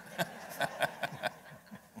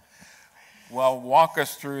 Well, walk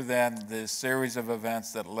us through then the series of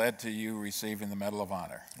events that led to you receiving the Medal of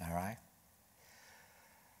Honor. All right.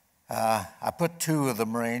 I put 2 of the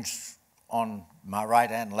Marines on my right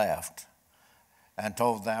and left and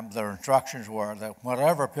told them their instructions were that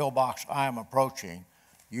whatever pillbox I am approaching,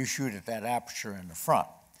 you shoot at that aperture in the front.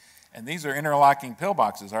 And these are interlocking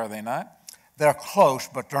pillboxes, are they not? They're close,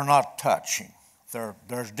 but they're not touching.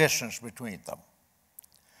 There's distance between them.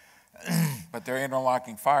 But they're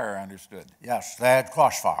interlocking fire, understood. Yes, they had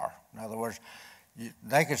crossfire. In other words,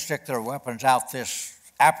 they could stick their weapons out this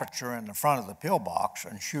aperture in the front of the pillbox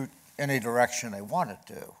and shoot any direction they wanted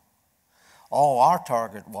to. All our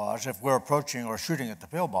target was, if we're approaching or shooting at the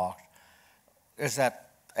pillbox, is that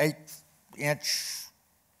 8-inch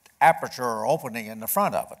aperture or opening in the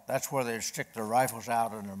front of it. That's where they'd stick their rifles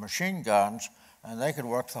out and their machine guns, and they could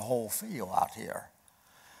work the whole field out here.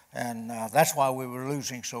 And that's why we were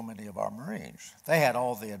losing so many of our Marines. They had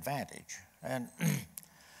all the advantage. And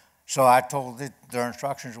so I told their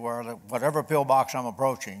instructions were that whatever pillbox I'm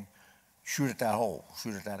approaching, shoot at that hole,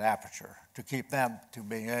 shoot at that aperture, to keep them from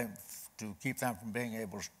being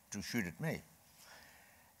able to shoot at me.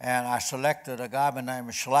 And I selected a guy by the name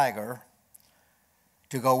of Schlager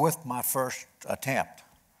to go with my first attempt.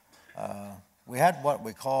 We had what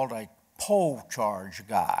we called a pole charge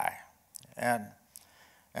guy, and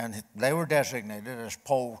they were designated as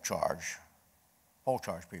pole charge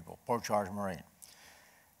people, pole charge Marine.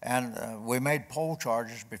 And we made pole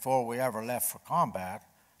charges before we ever left for combat.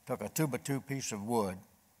 Took a 2x2 piece of wood,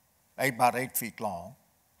 about 8 feet long,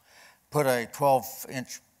 put a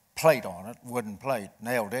 12-inch plate on it, wooden plate,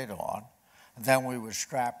 nailed it on, and then we would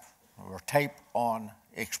strap or tape on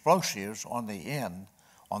explosives on the end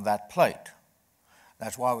on that plate.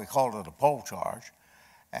 That's why we called it a pole charge.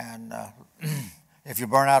 And if you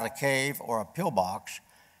burn out a cave or a pillbox,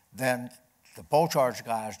 then the pole charge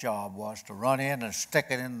guy's job was to run in and stick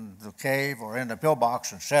it in the cave or in the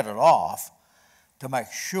pillbox and set it off to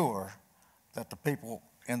make sure that the people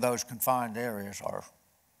in those confined areas are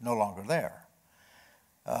no longer there.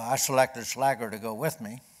 I selected Schlager to go with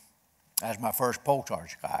me as my first pole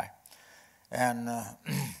charge guy. And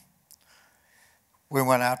we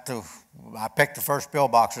went out to, I picked the first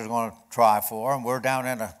pillbox I was going to try for, and we're down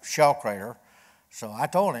in a shell crater. So I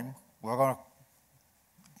told him, we're going to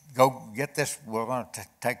go get this, we're going to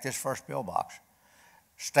take this first pillbox.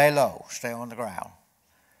 Stay low, stay on the ground.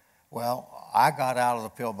 Well, I got out of the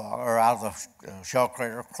pillbox, or out of the shell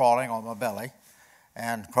crater, crawling on my belly,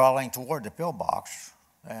 and crawling toward the pillbox.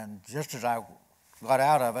 And just as I got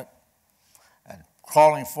out of it and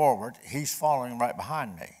crawling forward, he's following right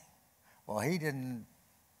behind me. Well, he didn't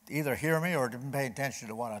either hear me or didn't pay attention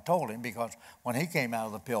to what I told him, because when he came out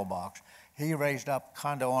of the pillbox, he raised up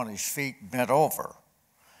kind of on his feet, bent over,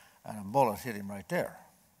 and a bullet hit him right there.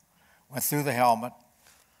 Went through the helmet,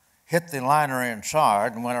 hit the liner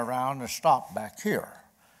inside, and went around and stopped back here.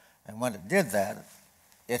 And when it did that,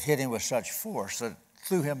 it hit him with such force that it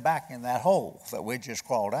threw him back in that hole that we just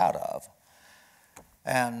crawled out of.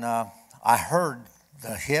 And I heard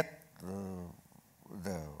the hit,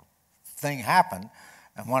 the thing happen,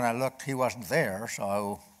 and when I looked, he wasn't there,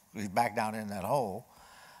 so he's back down in that hole.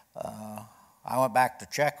 I went back to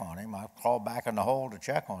check on him. I crawled back in the hole to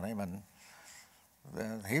check on him, and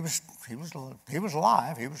he was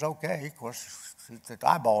alive. He was okay. Of course, the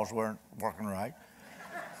eyeballs weren't working right.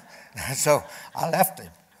 So I left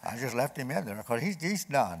him. I just left him in there because he's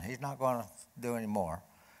done. He's not going to do any more.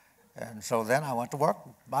 And so then I went to work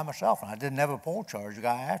by myself. And I didn't have a pole charge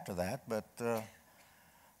guy after that, but I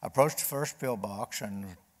approached the first pillbox and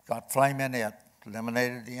got flame in it,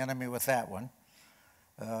 eliminated the enemy with that one.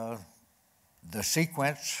 The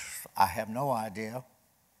sequence, I have no idea.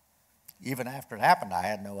 Even after it happened, I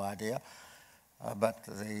had no idea. But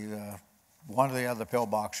one of the other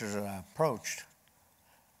pillboxes that I approached,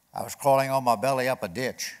 I was crawling on my belly up a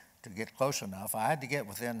ditch to get close enough. I had to get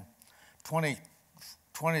within 20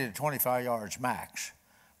 to 25 yards max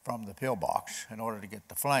from the pillbox in order to get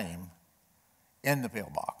the flame in the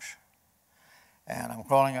pillbox. And I'm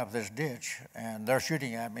crawling up this ditch, and they're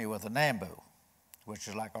shooting at me with a Nambu, which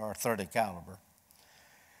is like our .30 caliber.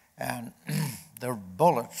 And their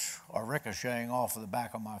bullets are ricocheting off of the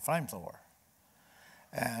back of my flamethrower.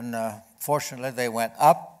 And fortunately, they went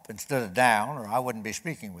up instead of down, or I wouldn't be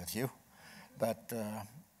speaking with you. But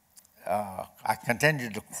I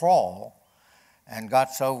continued to crawl and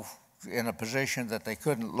got so in a position that they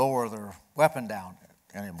couldn't lower their weapon down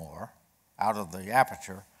anymore out of the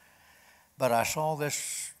aperture. But I saw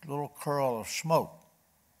this little curl of smoke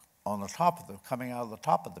on the top of coming out of the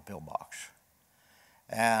top of the pillbox.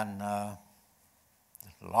 And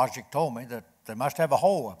logic told me that they must have a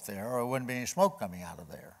hole up there or there wouldn't be any smoke coming out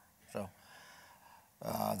of there. So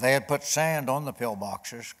they had put sand on the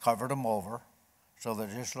pillboxes, covered them over, so that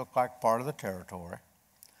it just looked like part of the territory.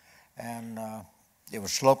 And it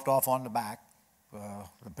was sloped off on the back,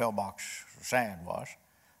 the pillbox sand was.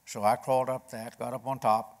 So I crawled up that, got up on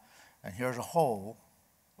top, and here's a hole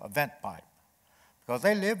a vent pipe, because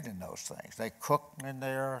they lived in those things. They cooked in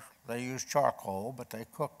there. They used charcoal, but they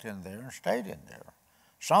cooked in there and stayed in there.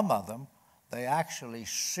 Some of them, they actually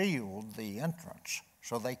sealed the entrance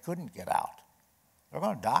so they couldn't get out. They're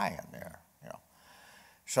going to die in there, you know.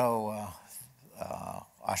 So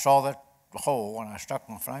I saw that hole, and I stuck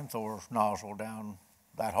my flamethrower nozzle down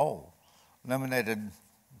that hole, eliminated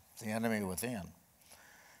the enemy within.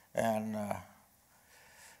 And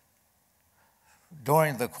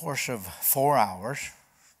during the course of 4 hours,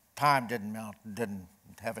 time didn't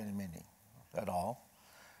have any meaning at all.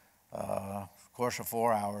 Course of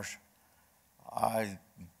 4 hours, I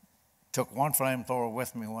took one flamethrower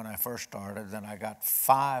with me when I first started, then I got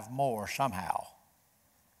 5 more somehow,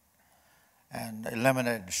 and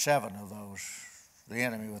eliminated 7 of those, the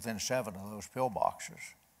enemy within 7 of those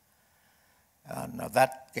pillboxes. And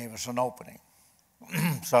that gave us an opening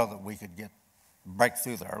so that we could break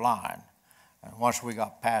through their line. And once we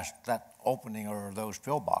got past that opening or those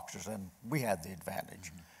pillboxes, then we had the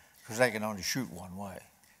advantage, because they can only shoot one way.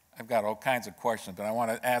 I've got all kinds of questions, but I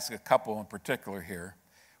want to ask a couple in particular here.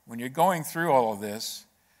 When you're going through all of this,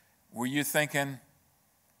 were you thinking,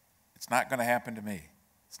 it's not going to happen to me,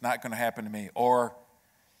 it's not going to happen to me, or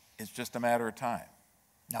it's just a matter of time?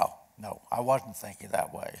 No, I wasn't thinking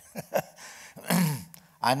that way.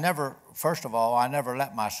 First of all, I never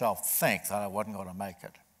let myself think that I wasn't going to make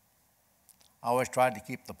it. I always tried to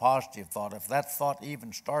keep the positive thought. If that thought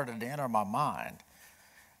even started to enter my mind,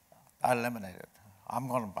 I eliminated it. I'm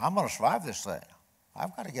going to survive this thing.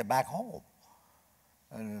 I've got to get back home.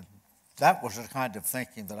 And that was the kind of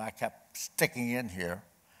thinking that I kept sticking in here.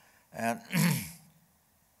 And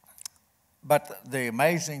but the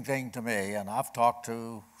amazing thing to me, and I've talked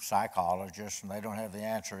to psychologists, and they don't have the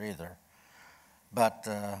answer either, but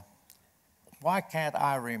why can't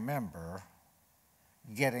I remember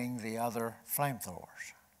getting the other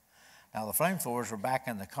flamethrowers? Now, the flamethrowers were back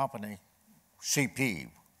in the company CP,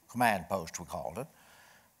 command post we called it.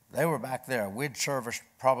 They were back there. We'd serviced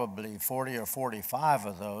probably 40 or 45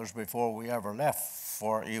 of those before we ever left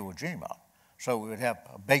for Iwo Jima. So we would have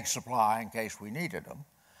a big supply in case we needed them.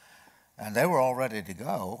 And they were all ready to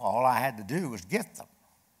go. All I had to do was get them,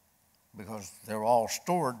 because they were all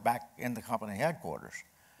stored back in the company headquarters.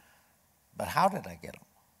 But how did I get them?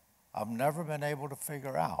 I've never been able to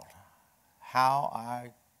figure out how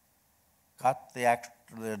I got the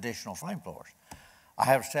additional flamethrowers. I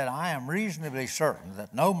have said I am reasonably certain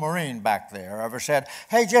that no Marine back there ever said,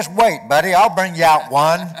 hey, just wait, buddy, I'll bring you out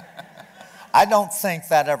one. I don't think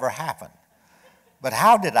that ever happened. But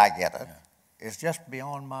how did I get it? It's just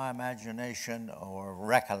beyond my imagination or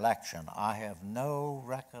recollection. I have no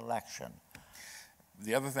recollection.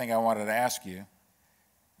 The other thing I wanted to ask you,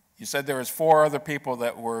 you said there was 4 other people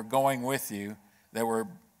that were going with you that were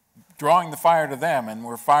drawing the fire to them and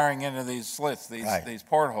were firing into these slits, these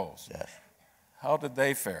portholes. Yes. How did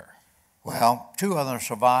they fare? Well, 2 of them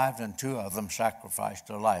survived and 2 of them sacrificed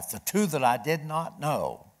their life. The 2 that I did not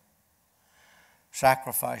know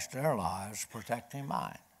sacrificed their lives protecting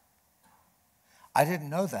mine. I didn't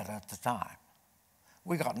know that at the time.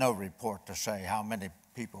 We got no report to say how many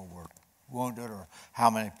people were wounded or how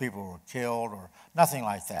many people were killed or nothing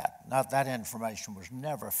like that. That information was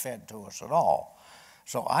never fed to us at all.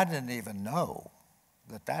 So I didn't even know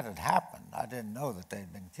that had happened. I didn't know that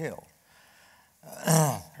they'd been killed.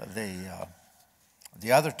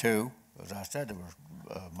 The other 2, as I said, they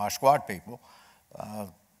were my squad people.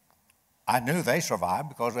 I knew they survived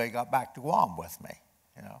because they got back to Guam with me,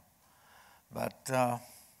 you know. But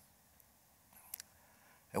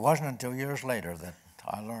it wasn't until years later that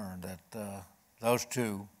I learned that those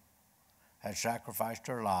 2 had sacrificed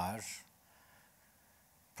their lives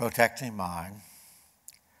protecting mine.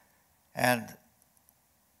 And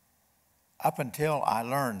up until I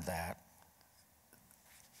learned that,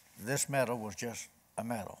 this medal was just a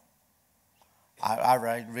medal. I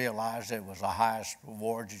realized it was the highest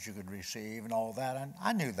award that you could receive and all that, and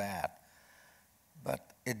I knew that. But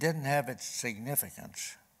it didn't have its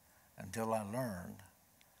significance until I learned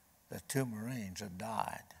that 2 Marines had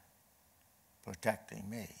died protecting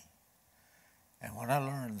me. And when I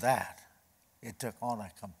learned that, it took on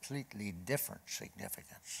a completely different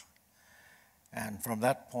significance. And from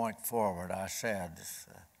that point forward, I said,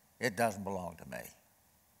 it doesn't belong to me.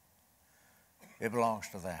 It belongs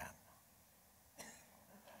to them.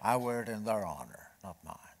 I wear it in their honor, not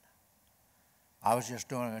mine. I was just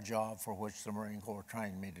doing a job for which the Marine Corps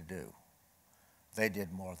trained me to do. They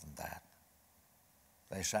did more than that.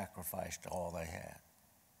 They sacrificed all they had.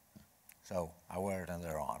 So I wear it in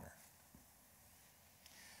their honor.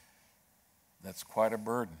 That's quite a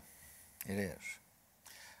burden. It is.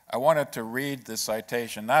 I wanted to read the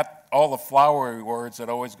citation, not all the flowery words that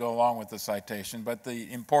always go along with the citation, but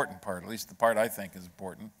the important part, at least the part I think is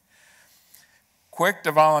important. Quick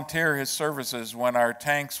to volunteer his services when our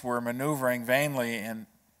tanks were maneuvering vainly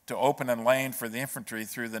to open a lane for the infantry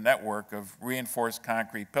through the network of reinforced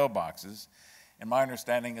concrete pillboxes. And my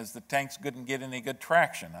understanding is the tanks couldn't get any good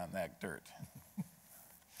traction on that dirt.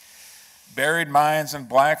 Buried mines in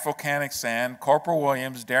black volcanic sand, Corporal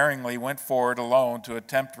Williams daringly went forward alone to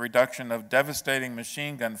attempt reduction of devastating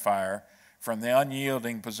machine gun fire from the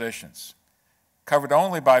unyielding positions. Covered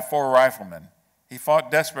only by 4 riflemen, he fought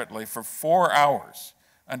desperately for 4 hours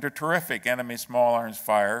under terrific enemy small arms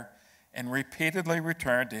fire and repeatedly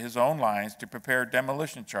returned to his own lines to prepare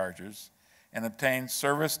demolition charges and obtain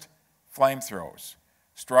serviced flamethrowers,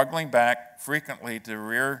 struggling back frequently to the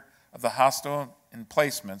rear of the hostile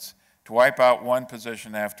emplacements to wipe out one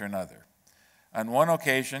position after another. On one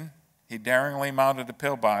occasion, he daringly mounted a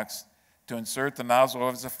pillbox to insert the nozzle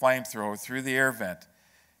of his flamethrower through the air vent,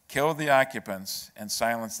 killed the occupants, and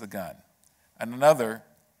silenced the gun. On another,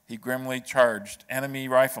 he grimly charged enemy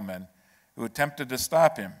riflemen who attempted to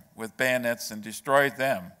stop him with bayonets and destroyed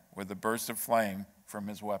them with a burst of flame from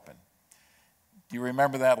his weapon. Do you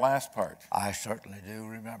remember that last part? I certainly do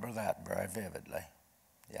remember that very vividly,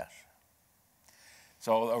 yes.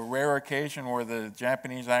 So a rare occasion where the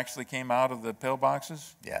Japanese actually came out of the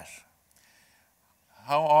pillboxes? Yes.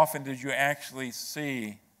 How often did you actually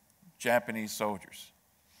see Japanese soldiers?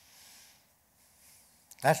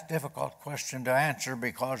 That's a difficult question to answer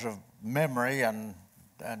because of memory, and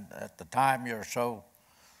at the time you're so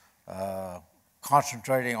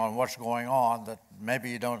concentrating on what's going on that maybe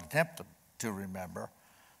you don't attempt to remember.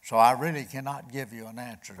 So I really cannot give you an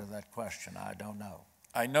answer to that question. I don't know.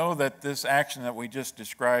 I know that this action that we just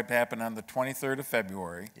described happened on the 23rd of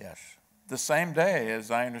February. Yes. The same day,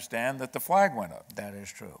 as I understand, that the flag went up. That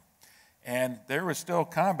is true. And there was still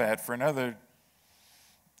combat for another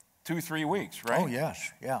 2-3 weeks, right? Oh,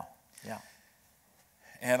 yes, yeah, yeah.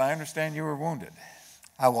 And I understand you were wounded.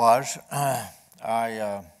 I was.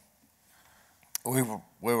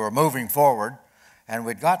 We were moving forward, and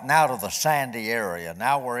we'd gotten out of the sandy area.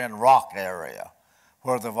 Now we're in rock area,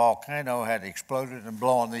 where the volcano had exploded and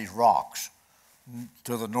blown these rocks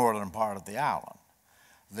to the northern part of the island.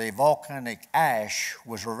 The volcanic ash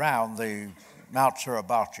was around the Mount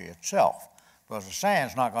Suribachi itself, because the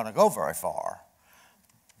sand's not going to go very far.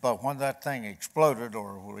 But when that thing exploded,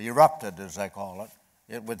 or erupted as they call it,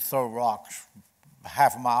 it would throw rocks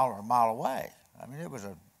half a mile or a mile away. I mean, it was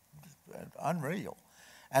unreal.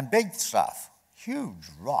 And big stuff, huge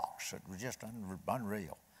rocks that were just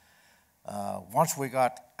unreal. Once we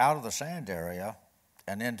got out of the sand area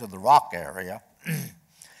and into the rock area,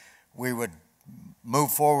 we would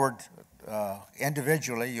move forward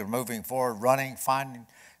individually. You're moving forward, running, finding,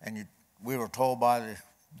 and we were told by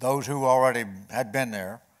those who already had been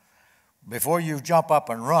there, before you jump up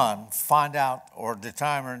and run, find out or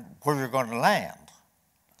determine where you're going to land.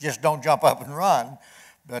 Just don't jump up and run,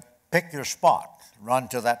 but pick your spot. Run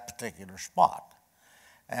to that particular spot.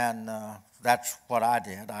 And that's what I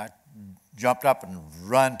did. I jumped up and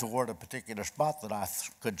ran toward a particular spot that I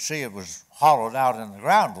could see it was hollowed out in the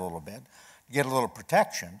ground a little bit to get a little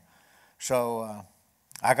protection. So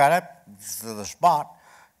I got up to the spot,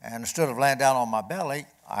 and instead of laying down on my belly,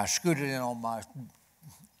 I scooted in on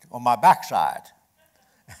my backside.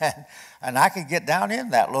 And I could get down in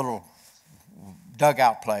that little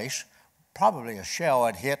dugout place. Probably a shell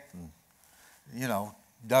had hit and,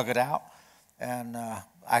 dug it out. And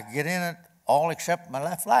I could get in it all except my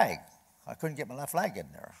left leg. I couldn't get my left leg in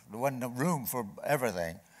there. There wasn't room for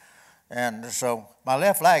everything. And so my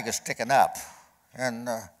left leg is sticking up. And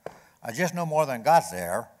I just no more than got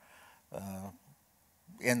there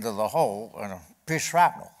into the hole, and a piece of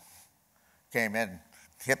shrapnel came in,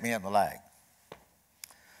 hit me in the leg.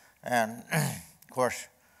 And, of course,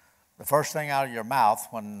 the first thing out of your mouth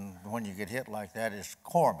when you get hit like that is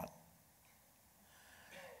corpsman.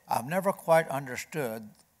 I've never quite understood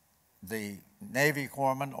the Navy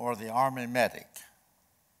corpsman or the Army medic.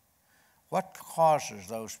 What causes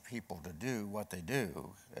those people to do what they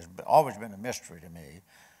do has always been a mystery to me.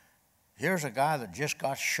 Here's a guy that just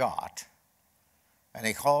got shot, and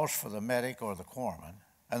he calls for the medic or the corpsman,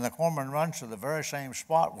 and the corpsman runs to the very same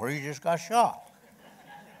spot where he just got shot.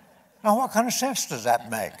 Now, what kind of sense does that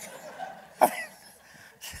make?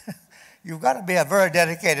 You've got to be a very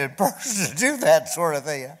dedicated person to do that sort of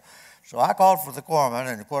thing. So I called for the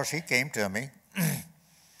corpsman, and of course he came to me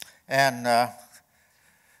and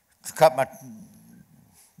cut my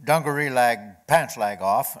dungaree leg, pants leg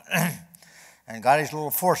off, and got his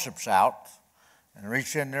little forceps out and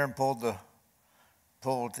reached in there and pulled the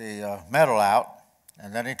pulled the metal out,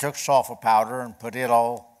 and then he took sulfur powder and put it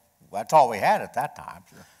all, that's all we had at that time,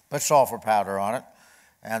 put sulfur powder on it,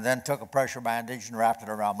 and then took a pressure bandage and wrapped it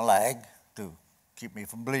around my leg to keep me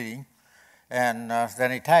from bleeding. And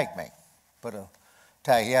then he tagged me, put a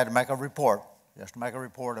tag. He had to make a report, just to make a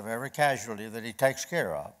report of every casualty that he takes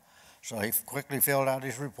care of. So he quickly filled out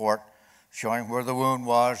his report, showing where the wound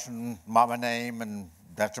was and my name, and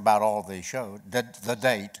that's about all they showed, the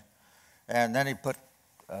date. And then he put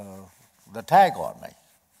the tag on me,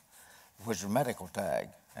 which is a medical tag.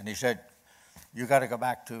 And he said, you got to go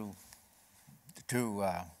back to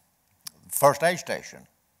first aid station.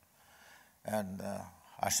 And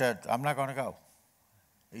I said, I'm not going to go.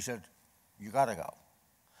 He said, you got to go.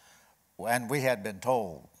 And we had been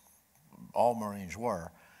told, all Marines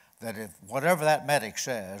were, that if whatever that medic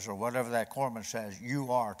says or whatever that corpsman says,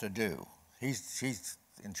 you are to do. He's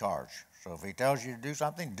in charge. So if he tells you to do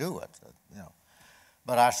something, do it. You know.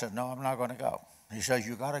 But I said, no, I'm not going to go. He says,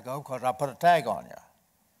 you got to go because I put a tag on you.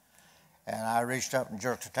 And I reached up and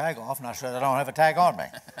jerked the tag off, and I said, I don't have a tag on me.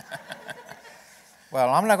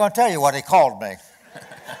 Well, I'm not going to tell you what he called me.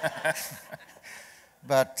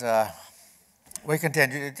 But we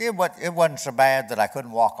continued. It wasn't so bad that I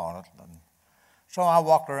couldn't walk on it. And so I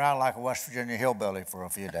walked around like a West Virginia hillbilly for a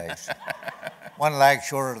few days. One leg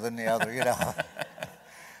shorter than the other, you know.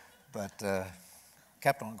 But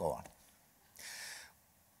kept on going.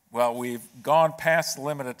 Well, we've gone past the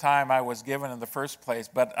limit of time I was given in the first place,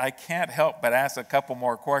 but I can't help but ask a couple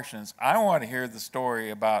more questions. I want to hear the story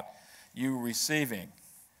about you receiving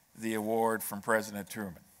the award from President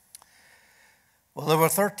Truman. Well, there were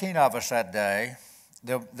 13 of us that day.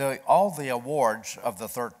 All the awards of the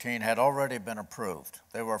 13 had already been approved.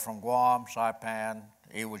 They were from Guam, Saipan,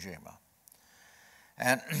 Iwo Jima.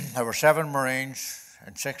 And there were 7 Marines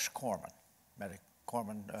and 6 corpsmen, Navy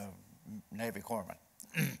corpsmen.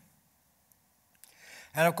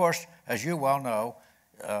 And of course, as you well know,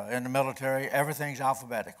 in the military, everything's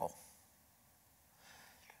alphabetical.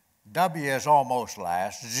 W is almost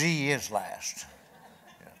last, Z is last.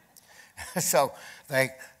 Yeah. So they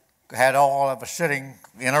had all of us sitting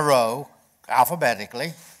in a row,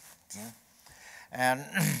 alphabetically. And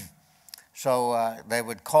so they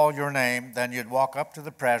would call your name, then you'd walk up to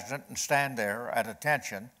the president and stand there at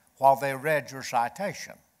attention while they read your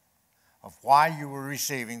citation of why you were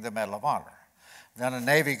receiving the Medal of Honor. Then a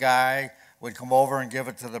Navy guy would come over and give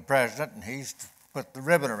it to the president, and he's put the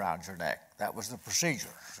ribbon around your neck. That was the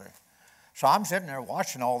procedure. See? So I'm sitting there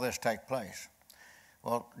watching all this take place.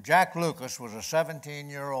 Well, Jack Lucas was a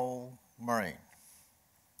 17-year-old Marine,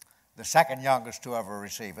 the second youngest to ever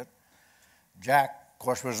receive it. Jack, of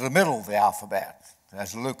course, was the middle of the alphabet,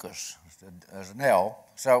 as Lucas, as an L.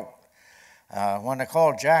 So when they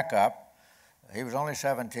called Jack up, he was only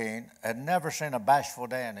 17, had never seen a bashful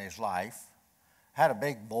day in his life, had a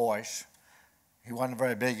big voice. He wasn't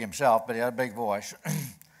very big himself, but he had a big voice.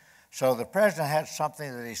 So the president had something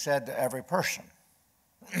that he said to every person.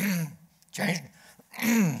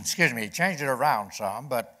 Excuse me, he changed it around some,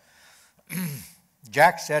 but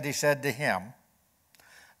Jack said he said to him,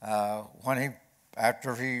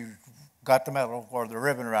 after he got the medal or the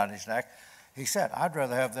ribbon around his neck, he said, I'd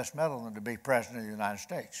rather have this medal than to be president of the United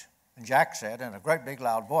States. And Jack said in a great big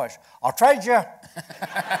loud voice, I'll trade you.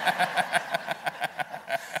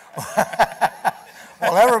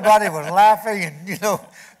 Well, everybody was laughing, and you know,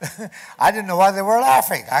 I didn't know why they were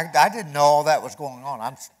laughing. I didn't know all that was going on.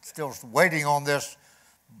 I'm still waiting on this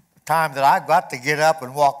time that I got to get up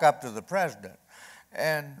and walk up to the president.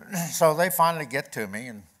 And so they finally get to me,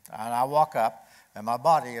 and I walk up, and my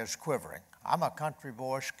body is quivering. I'm a country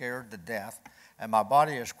boy scared to death, and my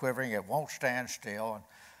body is quivering. It won't stand still.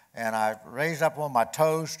 And I raised up on my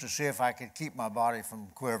toes to see if I could keep my body from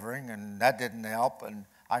quivering, and that didn't help. And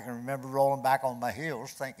I can remember rolling back on my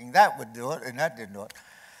heels thinking that would do it, and that didn't do it.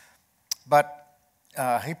 But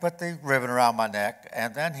he put the ribbon around my neck,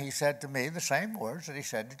 and then he said to me the same words that he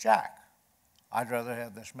said to Jack. I'd rather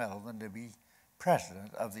have this medal than to be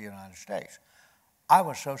president of the United States. I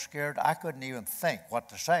was so scared I couldn't even think what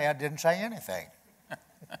to say. I didn't say anything.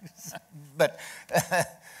 But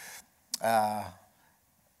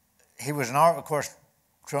he was, of course,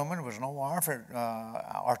 Truman was an old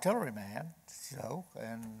artilleryman, so,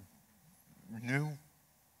 and knew,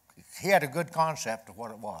 he had a good concept of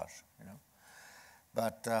what it was, you know.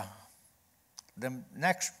 But the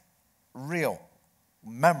next real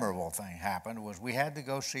memorable thing happened was we had to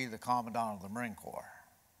go see the Commandant of the Marine Corps.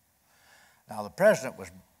 Now, the president was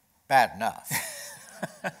bad enough,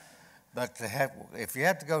 but if you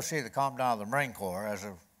had to go see the Commandant of the Marine Corps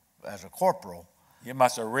as a corporal, You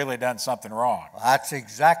must have really done something wrong. that's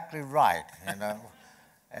exactly right, you know.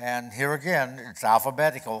 And here again, it's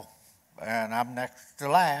alphabetical, and I'm next to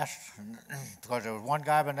last, because there was one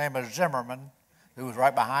guy by the name of Zimmerman who was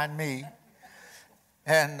right behind me.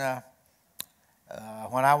 And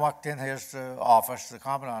when I walked in his office, the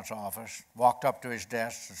commandant's office, walked up to his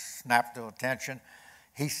desk, snapped to attention,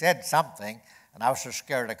 he said something, and I was so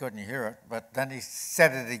scared I couldn't hear it, but then he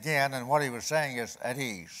said it again, and what he was saying is, at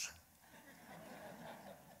ease.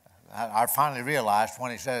 I finally realized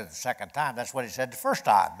when he said it the second time, that's what he said the first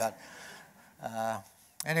time. But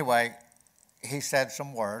anyway, he said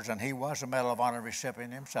some words, and he was a Medal of Honor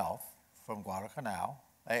recipient himself from Guadalcanal,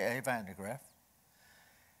 A. Vandegrift.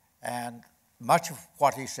 And much of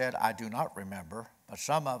what he said I do not remember, but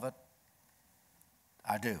some of it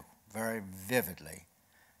I do, very vividly.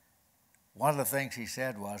 One of the things he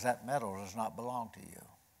said was, that medal does not belong to you.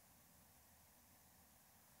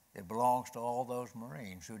 It belongs to all those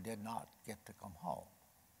Marines who did not get to come home.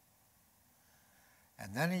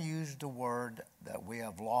 And then he used a word that we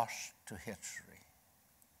have lost to history.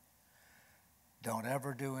 Don't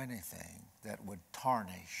ever do anything that would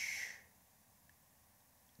tarnish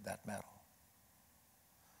that medal.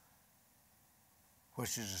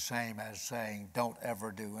 Which is the same as saying, don't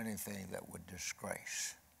ever do anything that would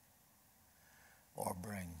disgrace or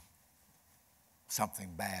bring something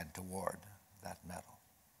bad toward that medal.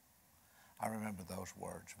 I remember those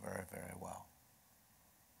words very, very well.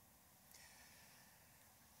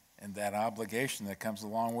 And that obligation that comes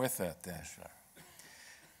along with it then. Yes, sir.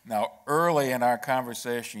 Now, early in our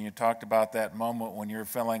conversation, you talked about that moment when you were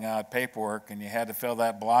filling out paperwork and you had to fill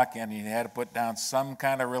that block in and you had to put down some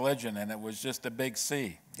kind of religion, and it was just a big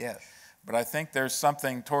C. Yes. But I think there's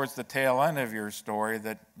something towards the tail end of your story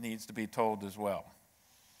that needs to be told as well.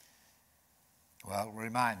 Well,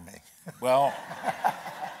 remind me. Well,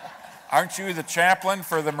 aren't you the chaplain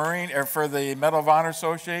for the Marine or for the Medal of Honor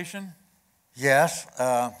Association? Yes.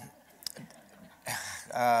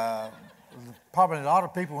 Probably a lot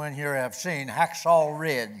of people in here have seen Hacksaw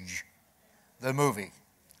Ridge, the movie.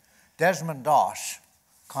 Desmond Doss,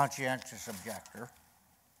 conscientious objector,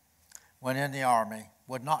 when in the Army,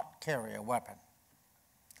 would not carry a weapon.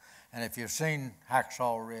 And if you've seen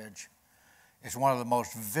Hacksaw Ridge, it's one of the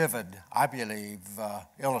most vivid, I believe,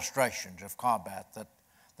 illustrations of combat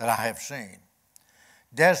that I have seen.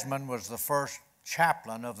 Desmond was the first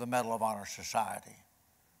chaplain of the Medal of Honor Society.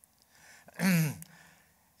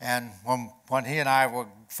 And when he and I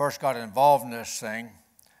first got involved in this thing,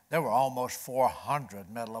 there were almost 400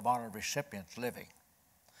 Medal of Honor recipients living.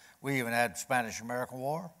 We even had Spanish-American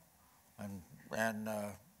War and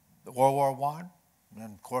World War I,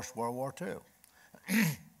 and of course World War II.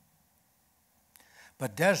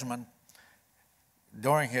 But Desmond,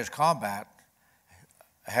 during his combat,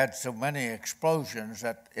 had so many explosions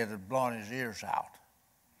that it had blown his ears out.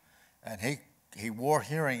 And he wore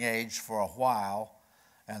hearing aids for a while,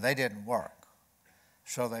 and they didn't work.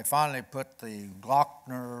 So they finally put the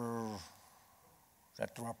Glockner, is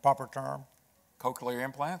that the proper term? Cochlear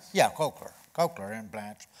implants? Yeah, cochlear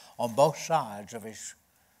implants on both sides of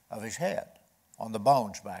his head, on the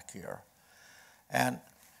bones back here. And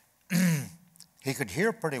he could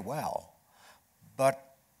hear pretty well,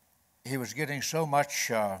 but he was getting so much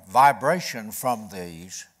vibration from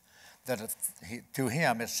these that to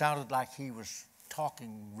him it sounded like he was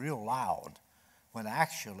talking real loud, when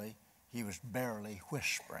actually he was barely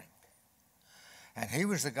whispering. And he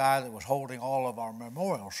was the guy that was holding all of our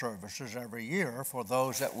memorial services every year for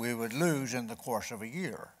those that we would lose in the course of a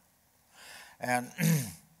year. And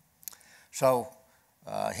so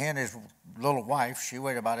he and his little wife, she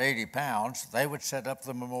weighed about 80 pounds, they would set up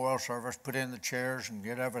the memorial service, put in the chairs and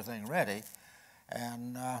get everything ready.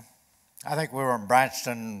 And I think we were in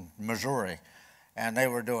Branson, Missouri, and they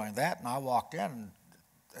were doing that, and I walked in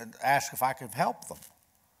and asked if I could help them.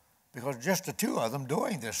 Because just the two of them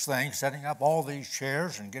doing this thing, setting up all these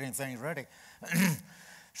chairs and getting things ready.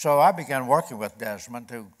 So I began working with Desmond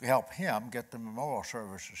to help him get the memorial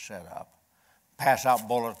services set up, pass out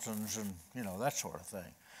bulletins and, that sort of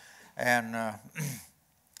thing. And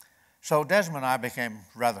so Desmond and I became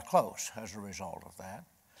rather close as a result of that.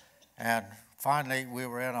 And finally, we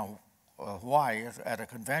were in Hawaii at a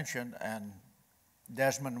convention, and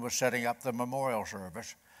Desmond was setting up the memorial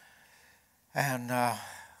service. And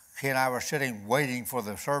he and I were sitting waiting for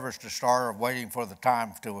the service to start, or waiting for the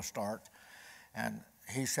time to start. And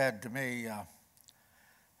he said to me,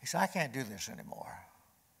 he said, I can't do this anymore.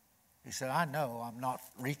 He said, I know I'm not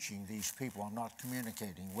reaching these people. I'm not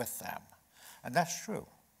communicating with them. And that's true.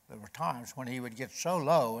 There were times when he would get so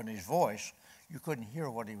low in his voice, you couldn't hear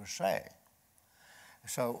what he was saying.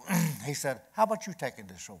 So he said, how about you taking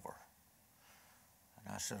this over?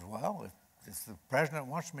 And I said, well, if the president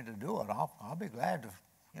wants me to do it, I'll be glad to,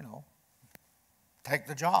 you know, take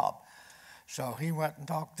the job. So he went and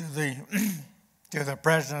talked to the to the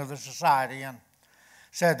president of the society and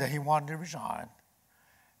said that he wanted to resign,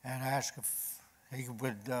 and asked if he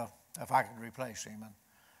would if I could replace him.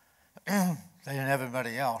 And they didn't have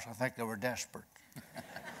anybody else. I think they were desperate.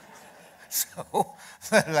 So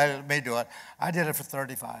they let me do it. I did it for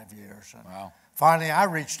 35 years. And wow. Finally, I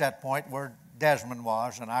reached that point where Desmond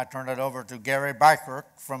was, and I turned it over to Gary Bykirk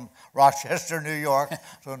from Rochester, New York.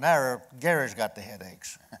 So now Gary's got the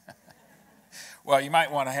headaches. Well, you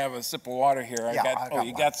might want to have a sip of water here. I got you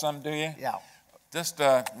one. got some, do you? Yeah. Just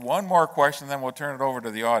one more question, then we'll turn it over to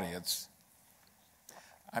the audience.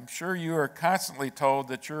 I'm sure you are constantly told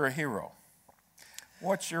that you're a hero.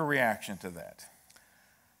 What's your reaction to that?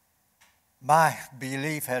 My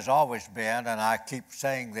belief has always been, and I keep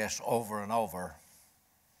saying this over and over,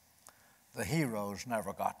 the heroes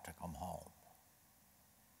never got to come home.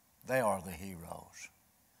 They are the heroes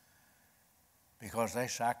because they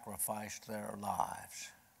sacrificed their lives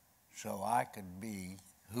so I could be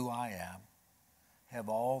who I am, have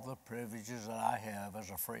all the privileges that I have as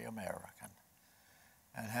a free American.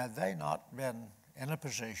 And had they not been in a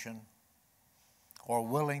position or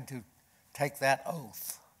willing to take that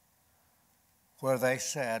oath where they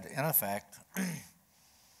said, in effect,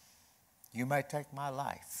 you may take my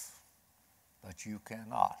life, but you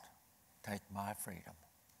cannot take my freedom.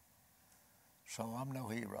 So I'm no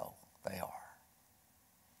hero. They are.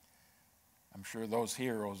 I'm sure those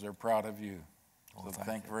heroes are proud of you. Well, So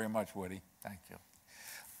thank you very much, Woody. Thank you.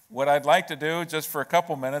 What I'd like to do, just for a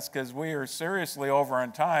couple minutes, because we are seriously over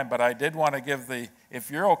on time, but I did want to give if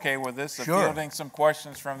you're okay with this, Sure. fielding some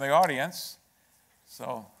questions from the audience.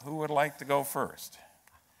 So who would like to go first?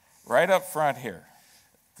 Right up front here.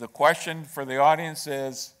 The question for the audience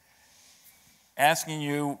is asking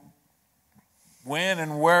you when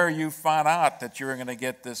and where you found out that you were going to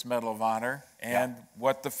get this Medal of Honor, and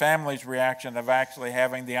what the family's reaction of actually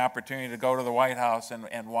having the opportunity to go to the White House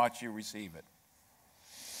and watch you receive it.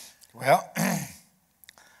 Well,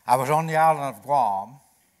 I was on the island of Guam,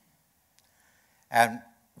 and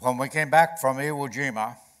when we came back from Iwo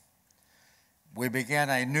Jima, we began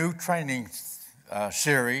a new training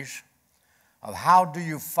series of how do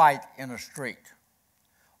you fight in a street.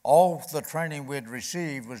 All the training we'd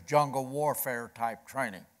received was jungle warfare type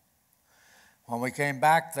training. When we came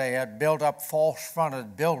back, they had built up false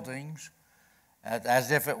fronted buildings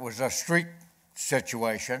as if it was a street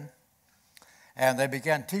situation. And they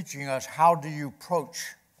began teaching us how do you approach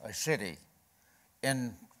a city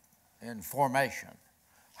in formation.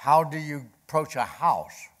 How do you approach a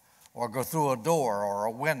house or go through a door or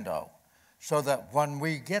a window, so that when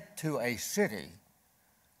we get to a city,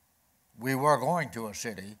 we were going to a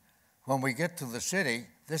city, when we get to the city,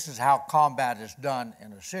 this is how combat is done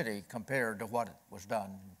in a city compared to what it was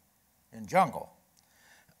done in jungle.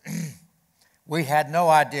 We had no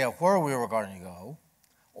idea where we were going to go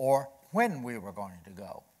or when we were going to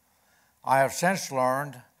go. I have since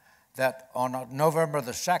learned that on November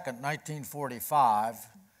the 2nd, 1945,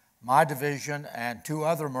 my division and two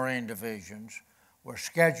other Marine divisions were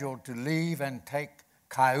scheduled to leave and take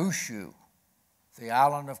Kyushu, the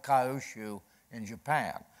island of Kyushu in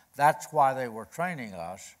Japan. That's why they were training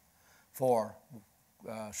us for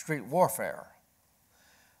street warfare.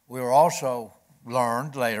 We were also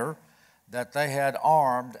learned later that they had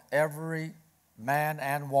armed every man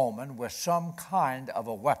and woman with some kind of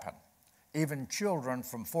a weapon, even children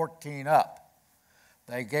from 14 up.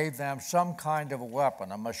 They gave them some kind of a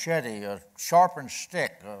weapon, a machete, a sharpened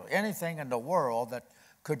stick, anything in the world that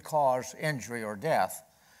could cause injury or death,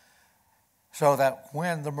 so that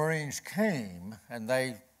when the Marines came, and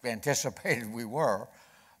they anticipated we were,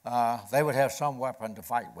 they would have some weapon to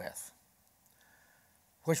fight with,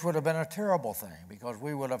 which would have been a terrible thing, because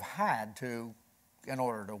we would have had to, in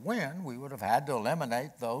order to win, we would have had to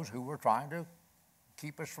eliminate those who were trying to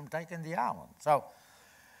keep us from taking the island. So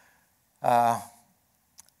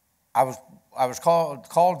I was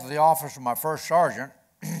called to the office of my first sergeant,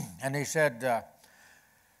 and he said,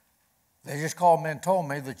 they just called me and told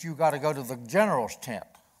me that you got to go to the general's tent.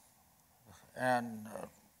 And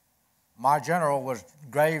my general was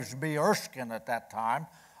Graves B. Erskine at that time.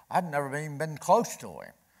 I'd never even been close to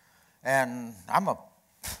him. And I'm a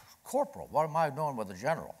corporal. What am I doing with a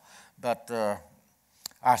general? But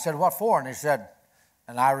I said, what for? And he said,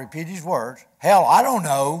 and I repeat his words, hell, I don't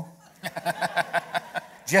know.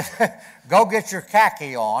 Just go get your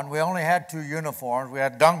khaki on. We only had two uniforms. We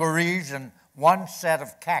had dungarees and one set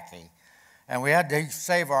of khaki. And we had to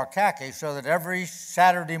save our khaki so that every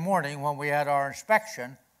Saturday morning when we had our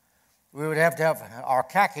inspection, we would have to have our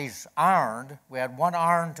khakis ironed. We had one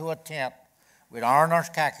iron to a tent. We'd iron our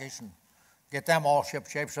khakis and get them all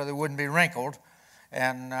ship-shape so they wouldn't be wrinkled,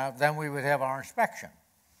 and then we would have our inspection.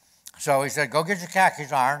 So he said, go get your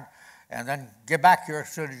khakis ironed, and then get back here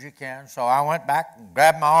as soon as you can. So I went back and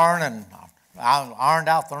grabbed my iron, and I ironed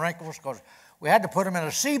out the wrinkles because we had to put them in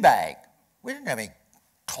a sea bag. We didn't have any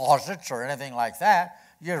closets or anything like that.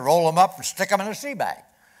 You just roll them up and stick them in a sea bag.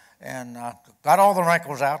 And got all the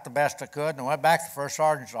wrinkles out the best I could, and went back to the first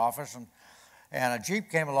sergeant's office, and a Jeep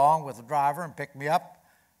came along with the driver and picked me up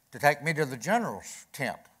to take me to the general's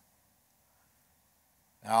tent.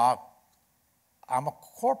 Now, I'm a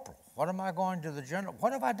corporal. What am I going to the general?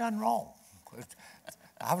 What have I done wrong?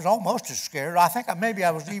 I was almost as scared. I think maybe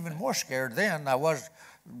I was even more scared then than I was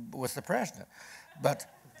with the president. But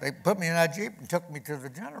they put me in that Jeep and took me to the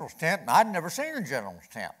general's tent, and I'd never seen the general's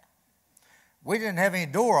tent. We didn't have any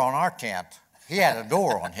door on our tent. He had a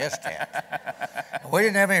door on his tent. We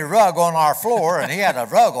didn't have any rug on our floor, and he had a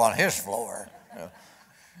rug on his floor.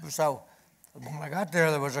 So when I got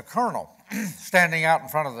there was a colonel standing out in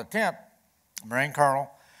front of the tent, a Marine colonel,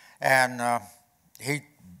 and he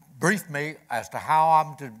briefed me as to how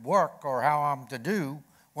I'm to work or how I'm to do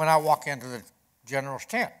when I walk into the general's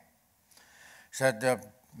tent. He said,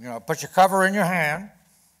 put your cover in your hand,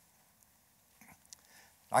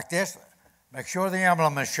 like this. Make sure the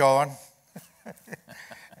emblem is showing,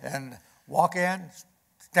 and walk in,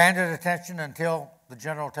 stand at attention until the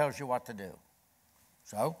general tells you what to do.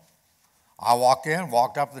 So I walked in,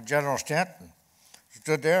 walked up to the general's tent, and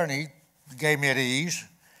stood there, and he gave me at ease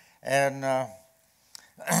and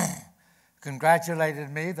congratulated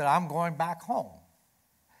me that I'm going back home.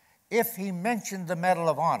 If he mentioned the Medal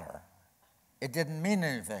of Honor, it didn't mean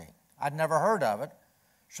anything. I'd never heard of it,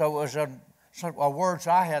 so it was a words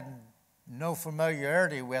I had no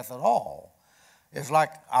familiarity with at all. It's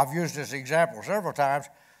like, I've used this example several times.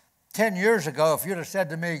 10 years ago, if you'd have said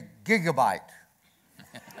to me, gigabyte,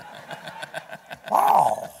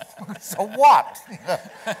 wow, so what?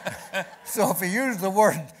 So if he used the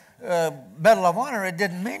word Medal of Honor, it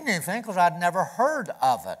didn't mean anything because I'd never heard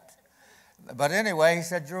of it. But anyway, he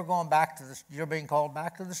said, you're being called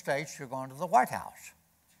back to the States, you're going to the White House.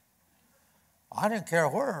 I didn't care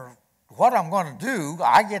what I'm going to do,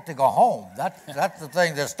 I get to go home. That's the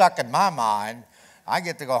thing that stuck in my mind. I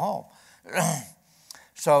get to go home.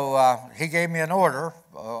 So he gave me an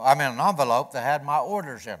an envelope that had my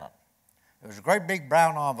orders in it. It was a great big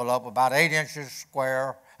brown envelope, about 8 inches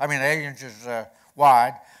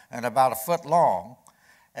wide and about a foot long.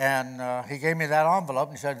 And he gave me that envelope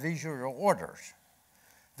and said, these are your orders.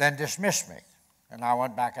 Then dismissed me. And I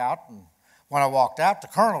went back out, and when I walked out, the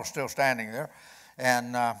colonel was still standing there.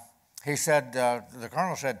 And he said, the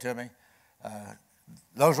colonel said to me,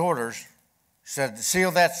 those orders, said, see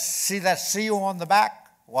that seal on the back?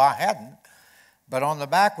 Well, I hadn't. But on the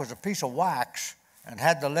back was a piece of wax and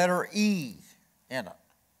had the letter E in it.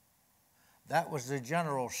 That was the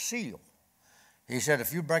general's seal. He said,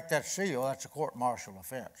 if you break that seal, that's a court-martial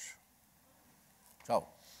offense. So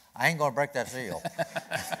I ain't going to break that seal.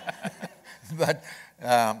 But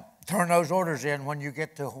turn those orders in when you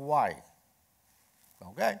get to Hawaii.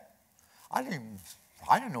 Okay. I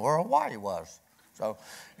didn't know where Hawaii was. So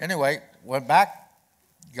anyway, went back,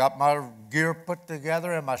 got my gear put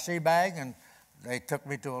together in my sea bag, and they took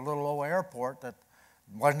me to a little old airport that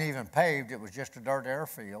wasn't even paved. It was just a dirt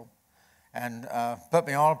airfield, and put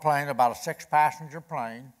me on a plane, about a 6-passenger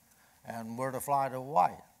plane, and we're to fly to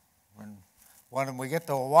Hawaii. When we get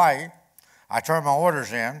to Hawaii, I turn my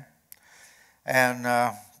orders in, and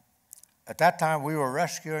at that time we were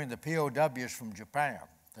rescuing the POWs from Japan.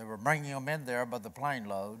 They were bringing them in there by the plane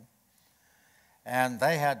load, and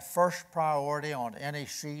they had first priority on any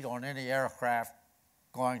seat on any aircraft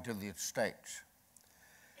going to the States.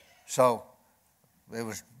 So it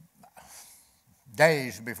was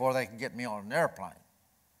days before they could get me on an airplane.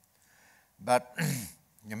 But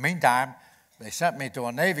in the meantime, they sent me to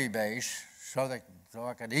a Navy base so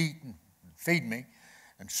I could eat and feed me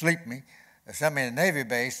and sleep me. They sent me to a Navy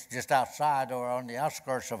base just outside or on the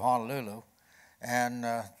outskirts of Honolulu, and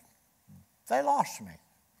they lost me.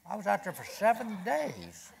 I was out there for 7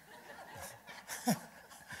 days.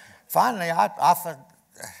 Finally, I thought,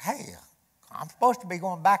 hey, I'm supposed to be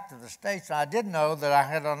going back to the States. And I did know that I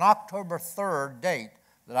had an October 3rd date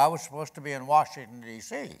that I was supposed to be in Washington,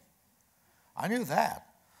 D.C. I knew that.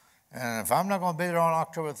 And if I'm not going to be there on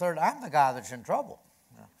October 3rd, I'm the guy that's in trouble.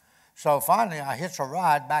 So finally, I hitched a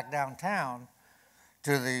ride back downtown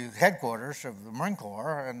to the headquarters of the Marine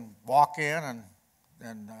Corps and walk in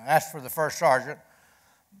and ask for the first sergeant.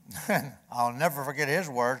 I'll never forget his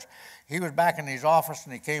words. He was back in his office,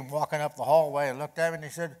 and he came walking up the hallway and looked at me, and he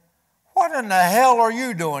said, "What in the hell are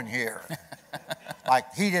you doing here?"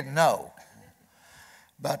 Like he didn't know.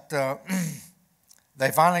 But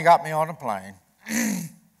they finally got me on a plane.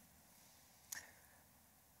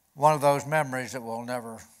 One of those memories that will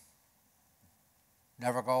never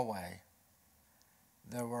go away.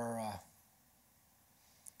 It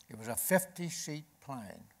was a 50-seat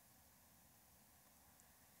plane.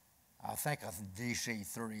 I think of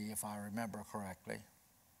DC-3, if I remember correctly.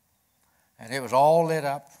 And it was all lit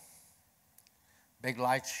up, big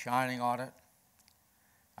lights shining on it.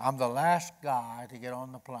 I'm the last guy to get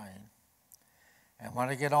on the plane. And when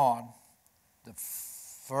I get on, the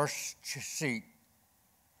first seat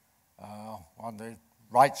on the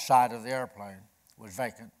right side of the airplane was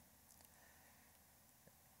vacant.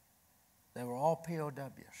 They were all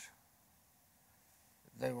POWs.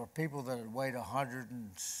 They were people that had weighed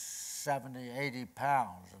 170, 80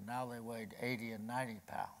 pounds, and now they weighed 80 and 90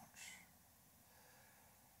 pounds.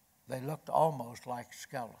 They looked almost like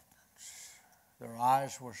skeletons. Their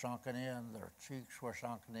eyes were sunken in, their cheeks were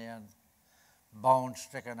sunken in, bones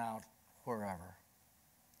sticking out wherever.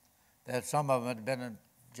 Some of them had been a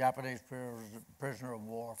Japanese prisoner of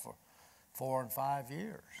war for 4 and 5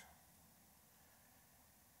 years.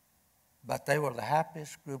 But they were the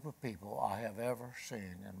happiest group of people I have ever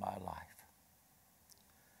seen in my life.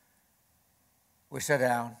 We sat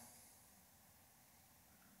down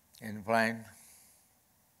in the plane,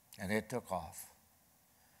 and it took off.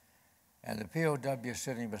 And the POW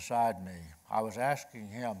sitting beside me, I was asking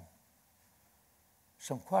him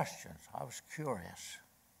some questions. I was curious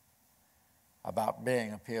about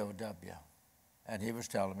being a POW. And he was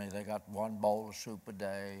telling me they got 1 bowl of soup a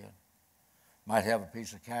day, and might have a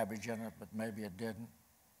piece of cabbage in it, but maybe it didn't.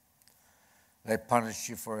 They punished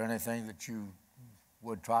you for anything that you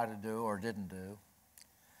would try to do or didn't do.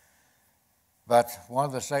 But one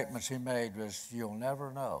of the statements he made was, "You'll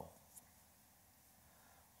never know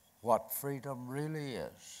what freedom really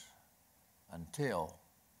is until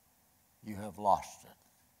you have lost it."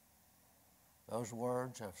 Those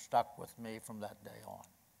words have stuck with me from that day on,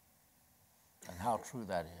 and how true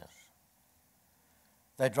that is.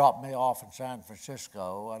 They dropped me off in San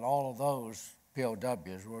Francisco, and all of those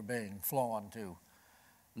POWs were being flown to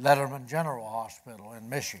Letterman General Hospital in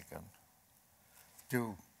Michigan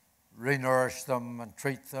to re-nourish them and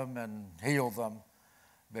treat them and heal them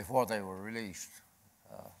before they were released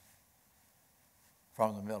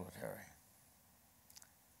from the military.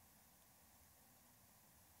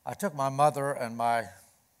 I took my mother and my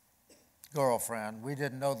girlfriend. We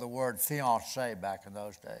didn't know the word fiancé back in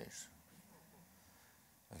those days.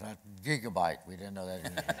 That gigabyte, we didn't know that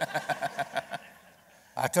either.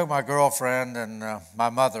 I took my girlfriend and my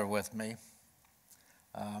mother with me.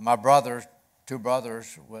 My brothers, 2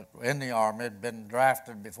 brothers in the Army, had been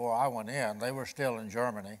drafted before I went in. They were still in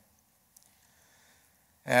Germany.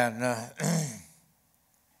 And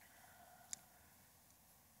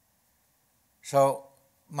so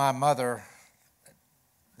my mother,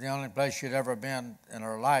 the only place she'd ever been in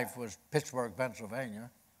her life was Pittsburgh, Pennsylvania,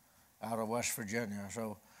 out of West Virginia.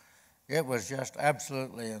 So it was just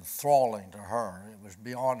absolutely enthralling to her. It was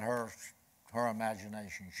beyond her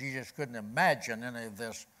imagination. She just couldn't imagine any of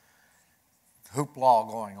this hoopla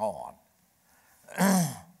going on.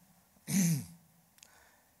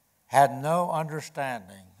 Had no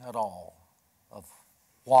understanding at all of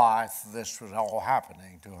why this was all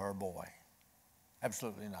happening to her boy.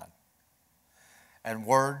 Absolutely none. And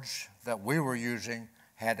words that we were using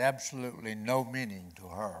had absolutely no meaning to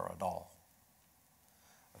her at all.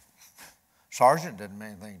 Sergeant didn't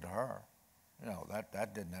mean anything to her. You know,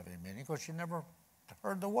 that didn't have any meaning because she never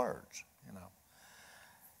heard the words, you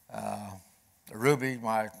know. Ruby,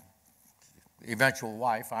 my eventual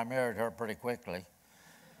wife, I married her pretty quickly.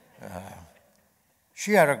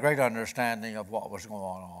 She had a great understanding of what was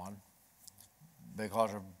going on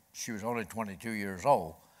because she was only 22 years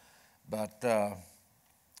old. But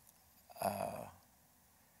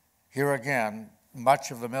here again,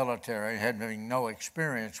 much of the military, having no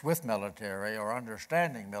experience with military or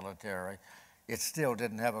understanding military, it still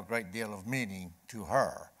didn't have a great deal of meaning to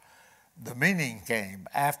her. The meaning came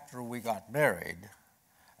after we got married,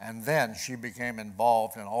 and then she became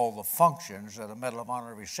involved in all the functions that a Medal of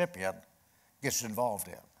Honor recipient gets involved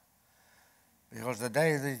in. Because the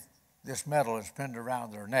day this medal is pinned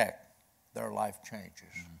around their neck, their life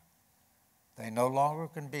changes. Mm-hmm. They no longer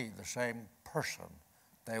can be the same person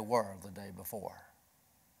they were the day before.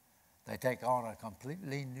 They take on a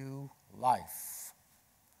completely new life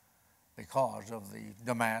because of the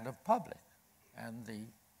demand of public and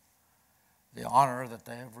the honor that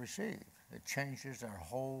they have received. It changes their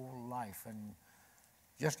whole life. And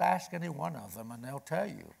just ask any one of them, and they'll tell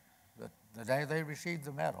you that the day they received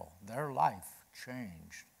the medal, their life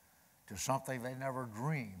changed to something they never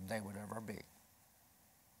dreamed they would ever be.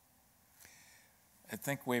 I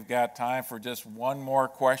think we've got time for just one more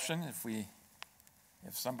question,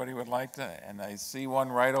 if somebody would like to, and I see one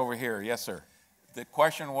right over here. Yes, sir. The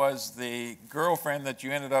question was, the girlfriend that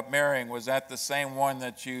you ended up marrying, was that the same one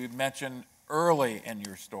that you mentioned early in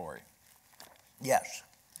your story? Yes,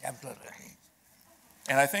 absolutely.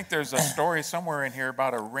 And I think there's a story somewhere in here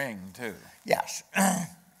about a ring, too. Yes.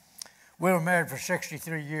 We were married for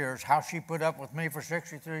 63 years. How she put up with me for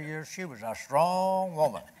 63 years, she was a strong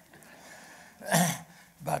woman.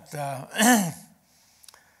 But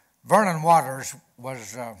Vernon Waters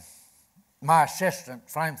was my assistant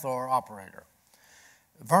flamethrower operator.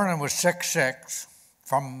 Vernon was 6'6",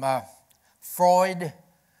 from Freud.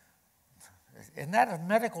 Isn't that a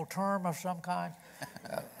medical term of some kind?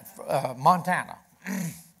 Montana.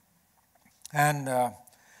 And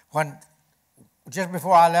just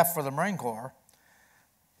before I left for the Marine Corps,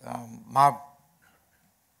 my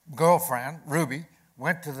girlfriend, Ruby,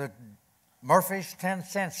 went to the Murphy's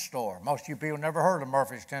 10-cent store. Most of you people never heard of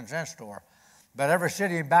Murphy's 10-cent store. But every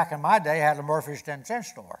city back in my day had a Murphy's 10-cent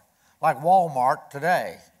store, like Walmart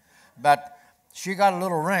today. But she got a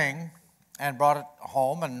little ring and brought it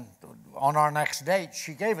home, and on our next date,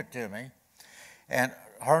 she gave it to me. And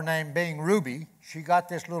her name being Ruby, she got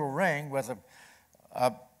this little ring with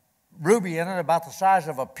a ruby in it about the size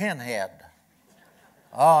of a pinhead.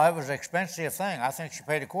 Oh, it was an expensive thing. I think she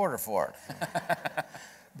paid $25 for it.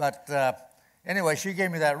 But anyway, she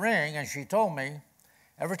gave me that ring, and she told me,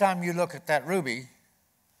 every time you look at that ruby,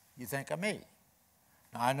 you think of me.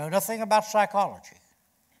 Now, I know nothing about psychology,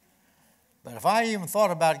 but if I even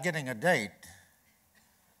thought about getting a date,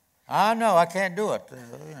 I know I can't do it.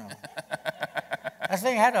 That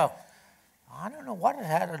thing had I don't know what it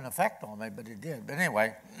had an effect on me, but it did. But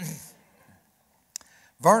anyway,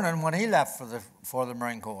 Vernon, when he left for the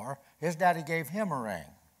Marine Corps, his daddy gave him a ring.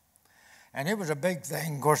 And it was a big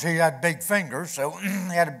thing. Of course, he had big fingers, so he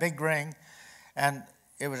had a big ring. And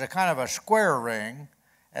it was a kind of a square ring,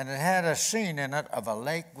 and it had a scene in it of a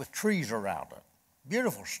lake with trees around it.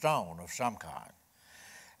 Beautiful stone of some kind.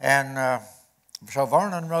 And so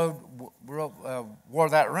Vernon wore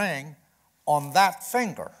that ring on that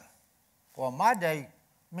finger. Well, in my day,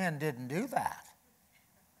 men didn't do that.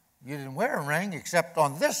 You didn't wear a ring except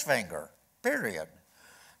on this finger, period.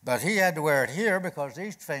 But he had to wear it here because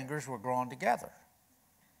these fingers were grown together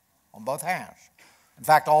on both hands. In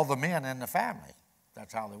fact, all the men in the family,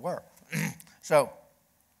 that's how they were. So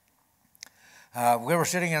we were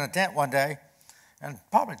sitting in a tent one day and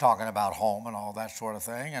probably talking about home and all that sort of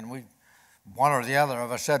thing. And one or the other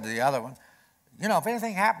of us said to the other one, you know, if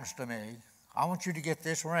anything happens to me, I want you to get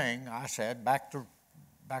this ring, I said, back to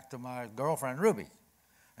my girlfriend, Ruby.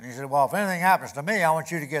 And he said, well, if anything happens to me, I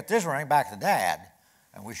want you to get this ring back to Dad.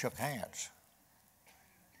 And we shook hands.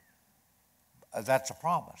 That's a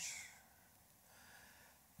promise.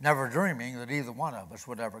 Never dreaming that either one of us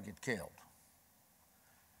would ever get killed.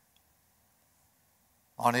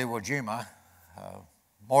 On Iwo Jima, a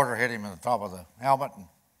mortar hit him in the top of the helmet and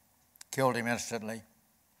killed him instantly.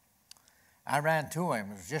 I ran to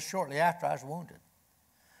him. It was just shortly after I was wounded.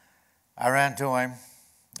 I ran to him,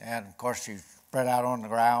 and of course he's spread out on the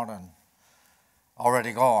ground and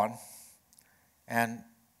already gone. And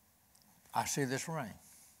I see this ring.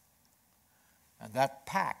 And that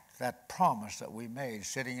pact, that promise that we made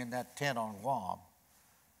sitting in that tent on Guam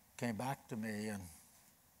came back to me. And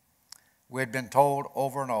we had been told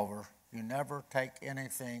over and over, you never take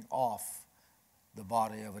anything off the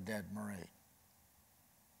body of a dead Marine.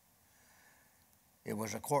 It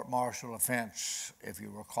was a court-martial offense if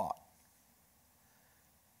you were caught.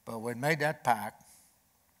 But we made that pact.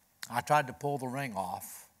 I tried to pull the ring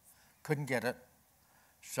off, couldn't get it,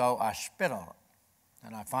 so I spit on it.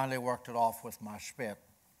 And I finally worked it off with my spit.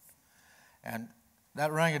 And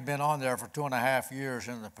that ring had been on there for 2.5 years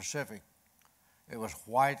in the Pacific. It was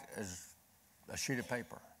white as a sheet of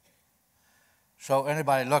paper. So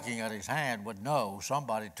anybody looking at his hand would know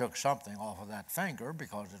somebody took something off of that finger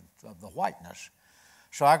because of the whiteness.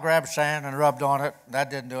 So I grabbed sand and rubbed on it. That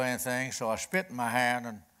didn't do anything, so I spit in my hand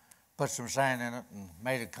and put some sand in it and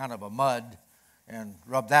made it kind of a mud and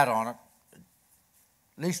rubbed that on it.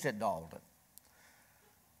 At least it dulled it.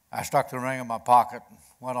 I stuck the ring in my pocket and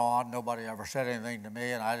went on. Nobody ever said anything to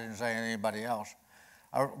me, and I didn't say to anybody else.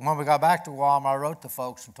 When we got back to Guam, I wrote to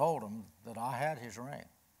folks and told them that I had his ring.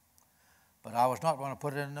 But I was not going to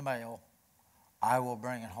put it in the mail. I will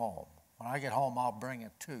bring it home. When I get home, I'll bring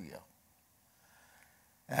it to you.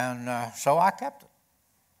 And so I kept it.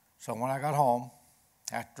 So when I got home,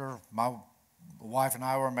 after my wife and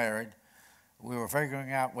I were married, we were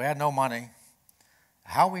figuring out, we had no money.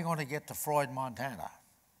 How are we going to get to Floyd, Montana?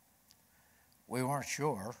 We weren't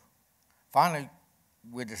sure. Finally,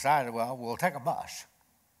 we decided, well, we'll take a bus.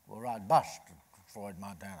 We'll ride bus to Floyd,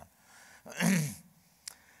 Montana.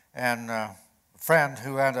 And a friend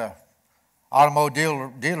who had an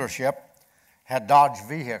automobile dealership had Dodge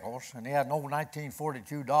vehicles, and he had an old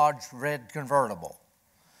 1942 Dodge red convertible.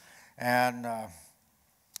 And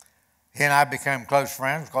he and I became close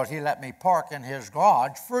friends because he let me park in his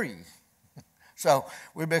garage free. So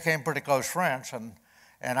we became pretty close friends,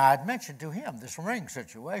 and I had mentioned to him this ring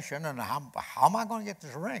situation and how am I going to get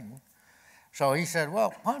this ring? So he said,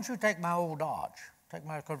 well, why don't you take my old Dodge, take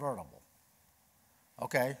my convertible.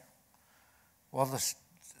 Okay. Well, there's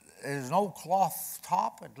an old cloth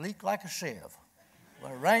top, it leaked like a sieve.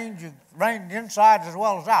 Well, it rained inside as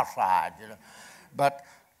well as outside, you know. But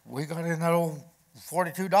we got in that old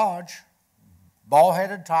 42 Dodge,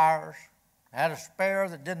 ball-headed tires, had a spare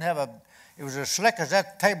that didn't have it was as slick as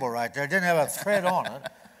that table right there. It didn't have a thread on it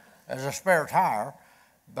as a spare tire.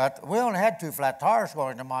 But we only had 2 flat tires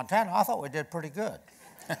going to Montana. I thought we did pretty good.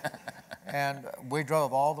 And we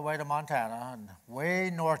drove all the way to Montana, and way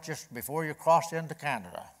north, just before you crossed into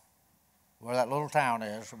Canada, where that little town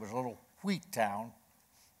is. It was a little wheat town.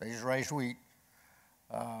 They just raised wheat.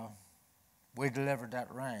 We delivered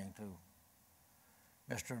that ring to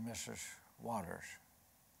Mr. and Mrs. Waters.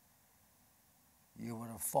 You would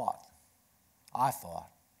have thought, I thought,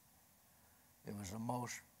 it was the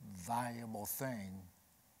most valuable thing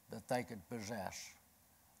that they could possess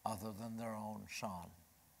other than their own son.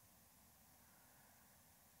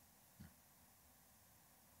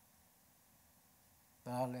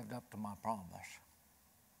 But I lived up to my promise.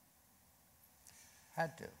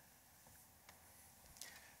 Had to.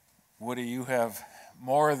 Woody, you have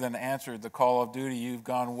more than answered the call of duty. You've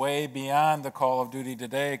gone way beyond the call of duty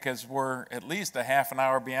today because we're at least a half an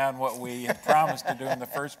hour beyond what we had promised to do in the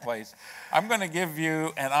first place. I'm going to give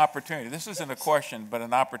you an opportunity. This isn't a question, but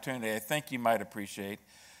an opportunity I think you might appreciate,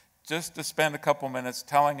 just to spend a couple minutes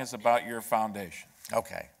telling us about your foundation.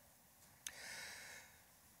 Okay.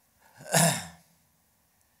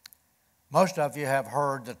 Most of you have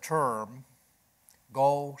heard the term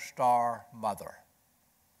Gold Star Mother.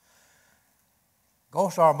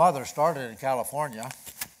 Gold Star Mother started in California,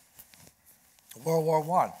 World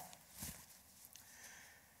War I.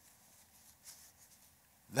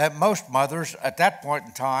 That most mothers at that point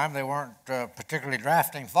in time, they weren't particularly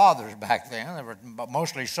drafting fathers back then. They were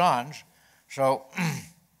mostly sons. So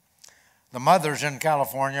the mothers in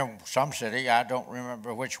California, some city, I don't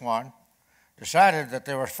remember which one, decided that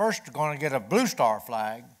they were first going to get a Blue Star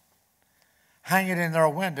flag, hang it in their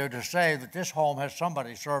window to say that this home has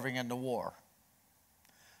somebody serving in the war,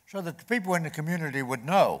 so that the people in the community would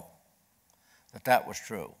know that that was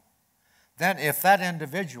true. Then if that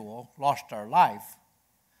individual lost their life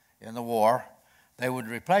in the war, they would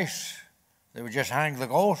just hang the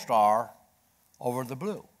gold star over the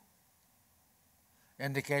blue,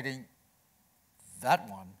 indicating that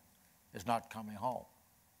one is not coming home.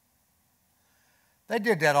 They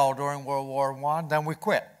did that all during World War I, then we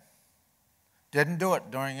quit. Didn't do it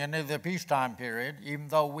during any of the peacetime period, even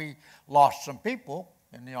though we lost some people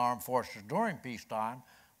in the armed forces during peacetime,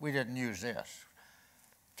 we didn't use this.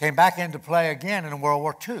 Came back into play again in World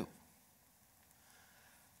War II.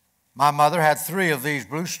 My mother had 3 of these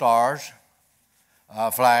Blue Stars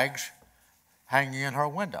flags hanging in her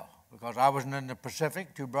window because I was in the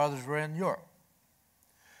Pacific, 2 brothers were in Europe.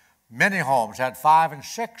 Many homes had 5 and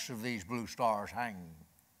 6 of these Blue Stars hanging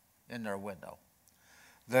in their window.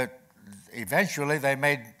 Eventually they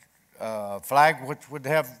made a flag which would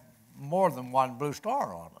have more than 1 Blue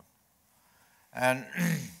Star on it. And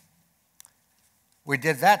we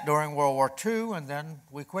did that during World War II, and then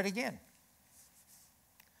we quit again.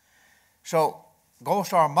 So Gold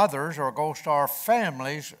Star mothers or Gold Star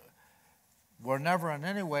families were never in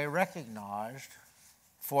any way recognized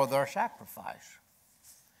for their sacrifice.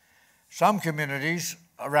 Some communities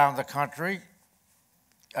around the country,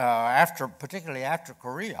 particularly after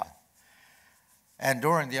Korea, and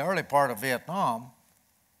during the early part of Vietnam,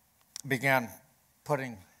 began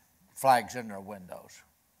putting flags in their windows.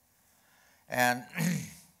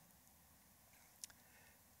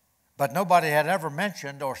 But nobody had ever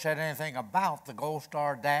mentioned or said anything about the Gold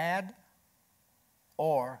Star dad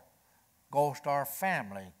or Gold Star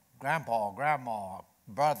family, grandpa, grandma,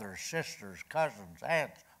 brothers, sisters, cousins,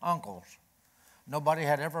 aunts, uncles. Nobody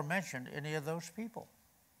had ever mentioned any of those people.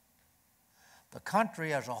 The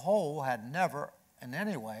country as a whole had never in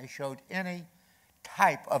any way showed any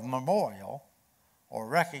type of memorial or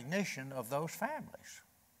recognition of those families.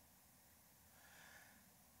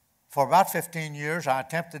 For about 15 years, I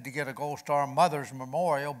attempted to get a Gold Star Mothers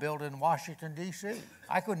Memorial built in Washington, D.C.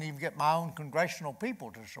 I couldn't even get my own congressional people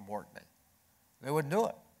to support me. They wouldn't do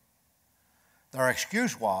it. Their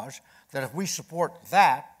excuse was that if we support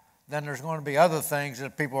that, then there's going to be other things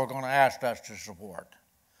that people are going to ask us to support.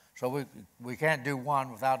 So we can't do one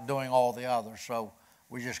without doing all the others, so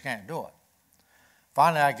we just can't do it.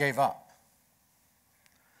 Finally, I gave up.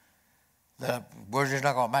 We're just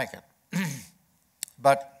not going to make it.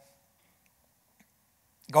 But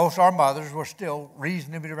Gold Star Mothers were still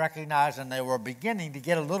reasonably recognized, and they were beginning to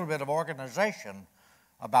get a little bit of organization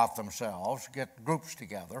about themselves, get groups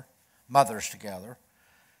together, mothers together.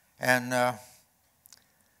 And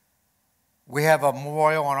we have a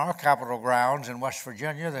memorial on our Capitol grounds in West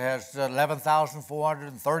Virginia that has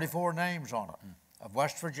 11,434 names on it of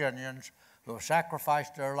West Virginians who have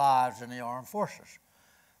sacrificed their lives in the armed forces.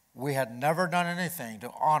 We had never done anything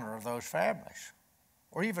to honor those families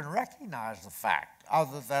or even recognize the fact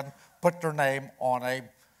other than put their name on a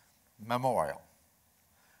memorial.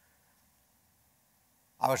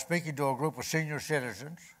 I was speaking to a group of senior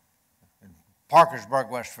citizens in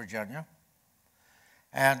Parkersburg, West Virginia,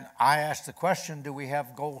 and I asked the question, do we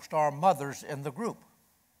have Gold Star mothers in the group?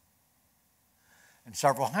 And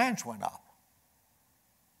several hands went up.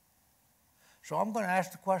 So I'm going to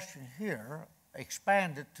ask the question here,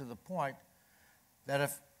 expand it to the point that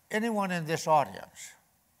if anyone in this audience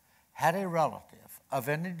had a relative of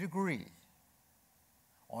any degree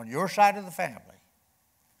on your side of the family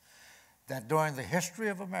that during the history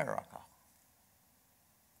of America,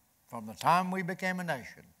 from the time we became a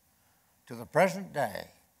nation to the present day,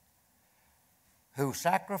 who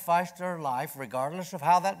sacrificed their life, regardless of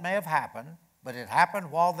how that may have happened, but it happened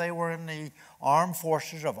while they were in the armed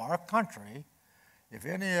forces of our country. If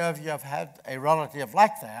any of you have had a relative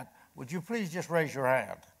like that, would you please just raise your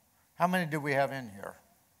hand? How many do we have in here?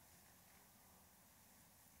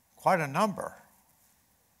 Quite a number.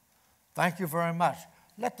 Thank you very much.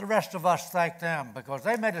 Let the rest of us thank them because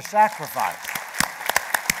they made a sacrifice.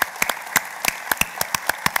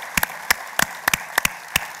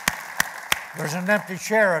 There's an empty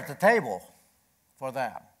chair at the table for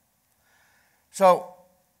them. So,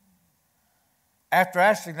 after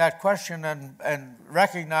asking that question and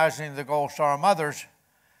recognizing the Gold Star mothers,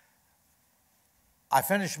 I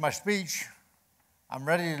finished my speech. I'm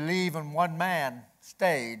ready to leave, and one man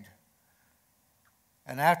stayed.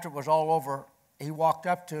 And after it was all over, he walked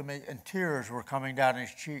up to me, and tears were coming down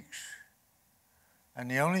his cheeks.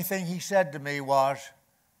 And the only thing he said to me was,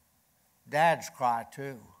 "Dads cry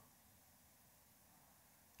too."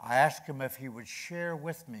 I asked him if he would share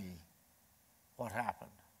with me what happened,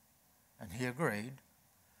 and he agreed.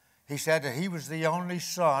 He said that he was the only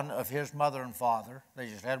son of his mother and father. They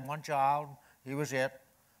just had one child. He was it.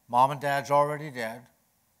 Mom and Dad's already dead.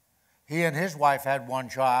 He and his wife had one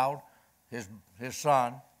child, his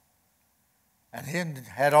son, and he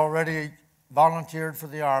had already volunteered for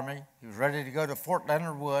the Army. He was ready to go to Fort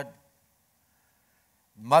Leonard Wood.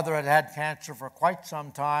 Mother had had cancer for quite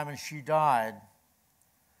some time, and she died.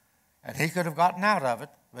 And he could have gotten out of it,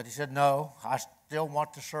 but he said, no, I still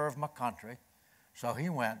want to serve my country. So he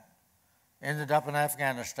went, ended up in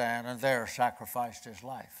Afghanistan, and there sacrificed his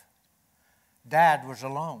life. Dad was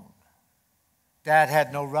alone. Dad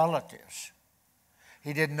had no relatives.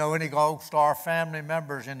 He didn't know any Gold Star family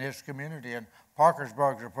members in his community, and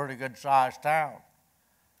Parkersburg's a pretty good-sized town.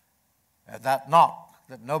 And that knock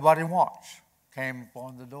that nobody wants came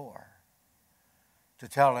upon the door to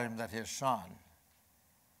tell him that his son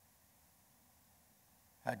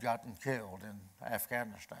had gotten killed in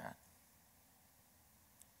Afghanistan.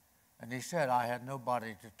 And he said, I had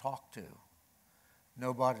nobody to talk to,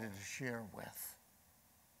 nobody to share with.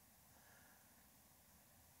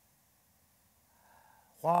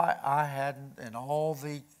 Why I hadn't, in all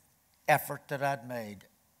the effort that I'd made,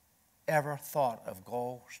 ever thought of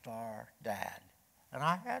Gold Star Dad. And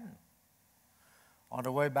I hadn't. On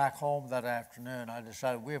the way back home that afternoon, I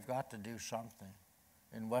decided we've got to do something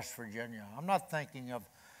in West Virginia. I'm not thinking of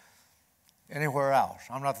anywhere else.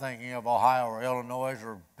 I'm not thinking of Ohio or Illinois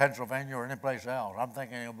or Pennsylvania or anyplace else. I'm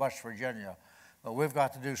thinking of West Virginia. But we've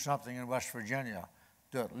got to do something in West Virginia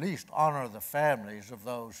to at least honor the families of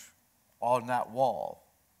those on that wall.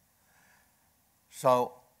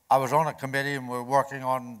 So I was on a committee and we were working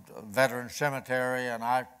on Veteran Cemetery, and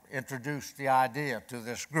I introduced the idea to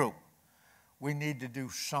this group. We need to do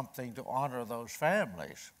something to honor those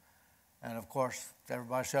families. And of course,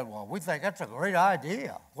 everybody said, well, we think that's a great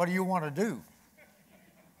idea. What do you want to do?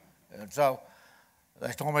 And so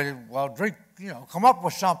they told me, well, drink, come up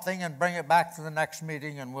with something and bring it back to the next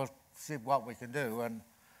meeting and we'll see what we can do. And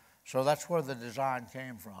so that's where the design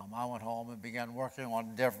came from. I went home and began working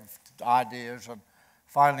on different ideas and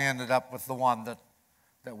finally ended up with the one that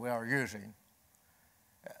we are using.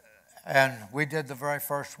 And we did the very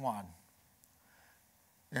first one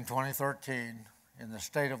in 2013 in the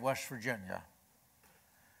state of West Virginia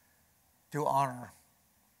to honor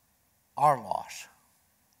our loss,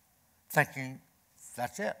 thinking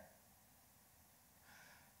that's it.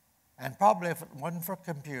 And probably if it wasn't for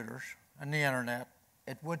computers and the internet,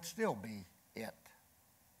 it would still be it.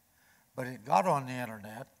 But it got on the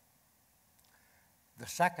internet. The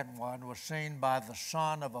second one was seen by the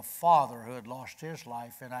son of a father who had lost his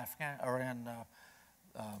life in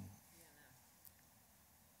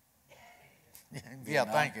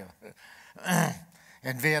thank you,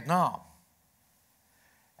 in Vietnam.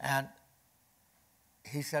 And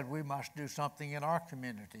he said, we must do something in our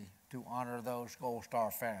community to honor those Gold Star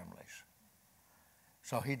families.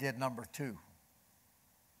 So he did number 2.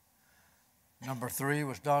 Number 3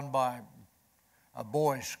 was done by a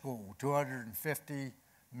boys' school,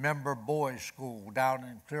 250-member boys' school down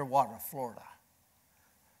in Clearwater, Florida,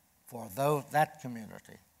 for that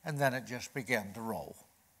community. And then it just began to roll.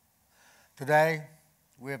 Today,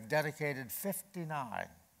 we have dedicated 59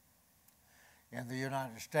 in the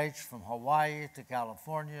United States, from Hawaii to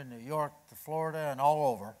California, New York to Florida, and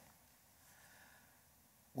all over.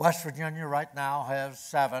 West Virginia right now has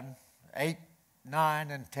 7, 8,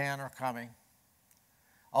 9, and 10 are coming.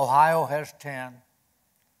 Ohio has 10.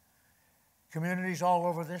 Communities all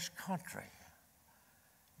over this country.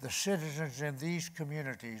 The citizens in these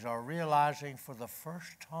communities are realizing for the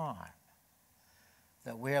first time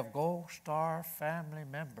that we have Gold Star family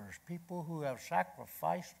members, people who have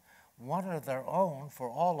sacrificed one of their own for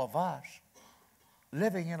all of us,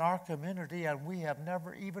 living in our community, and we have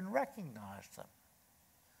never even recognized them.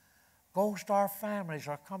 Gold Star families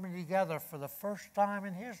are coming together for the first time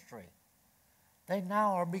in history. They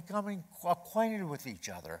now are becoming acquainted with each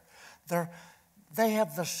other. They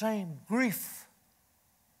have the same grief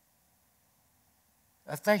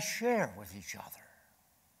that they share with each other.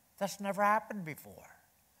 That's never happened before.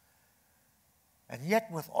 And yet,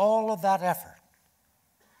 with all of that effort,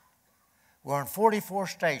 we're in 44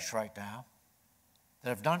 states right now that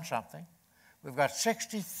have done something. We've got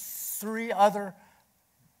 63 other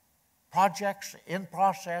projects in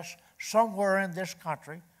process somewhere in this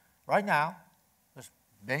country right now that's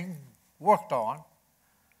being worked on.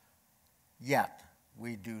 Yet,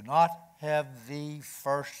 we do not have the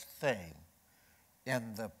first thing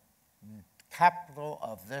in the capital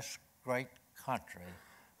of this great country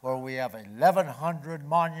where we have 1,100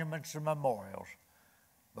 monuments and memorials,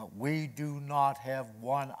 but we do not have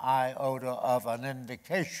one iota of an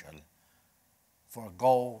indication for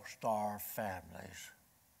Gold Star families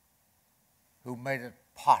who made it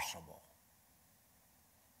possible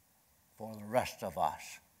for the rest of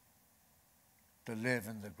us to live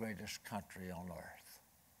in the greatest country on earth.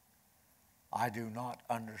 I do not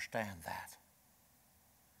understand that.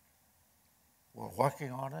 We're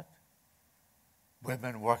working on it. We've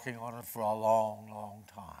been working on it for a long, long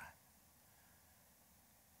time.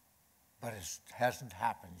 But it hasn't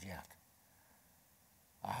happened yet.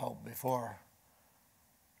 I hope before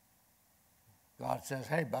God says,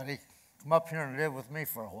 hey, buddy, come up here and live with me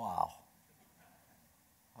for a while.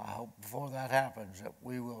 I hope before that happens that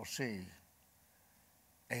we will see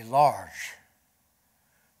a large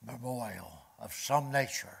memorial of some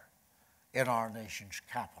nature in our nation's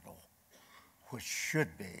capital, which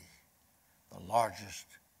should be the largest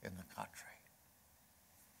in the country.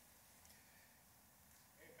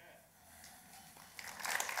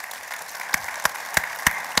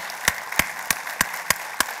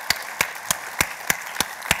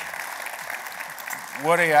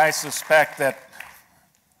 Woody, I suspect that,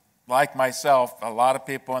 like myself, a lot of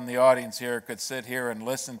people in the audience here could sit here and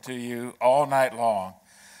listen to you all night long.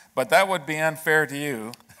 But that would be unfair to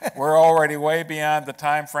you. We're already way beyond the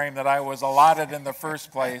time frame that I was allotted in the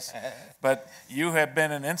first place. But you have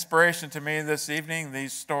been an inspiration to me this evening.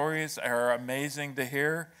 These stories are amazing to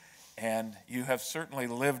hear. And you have certainly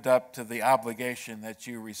lived up to the obligation that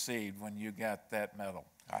you received when you got that medal.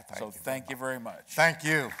 So thank you very much. Thank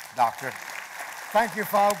you, Doctor. Thank you,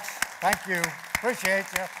 folks. Thank you. Appreciate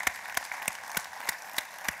you.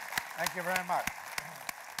 Thank you very much.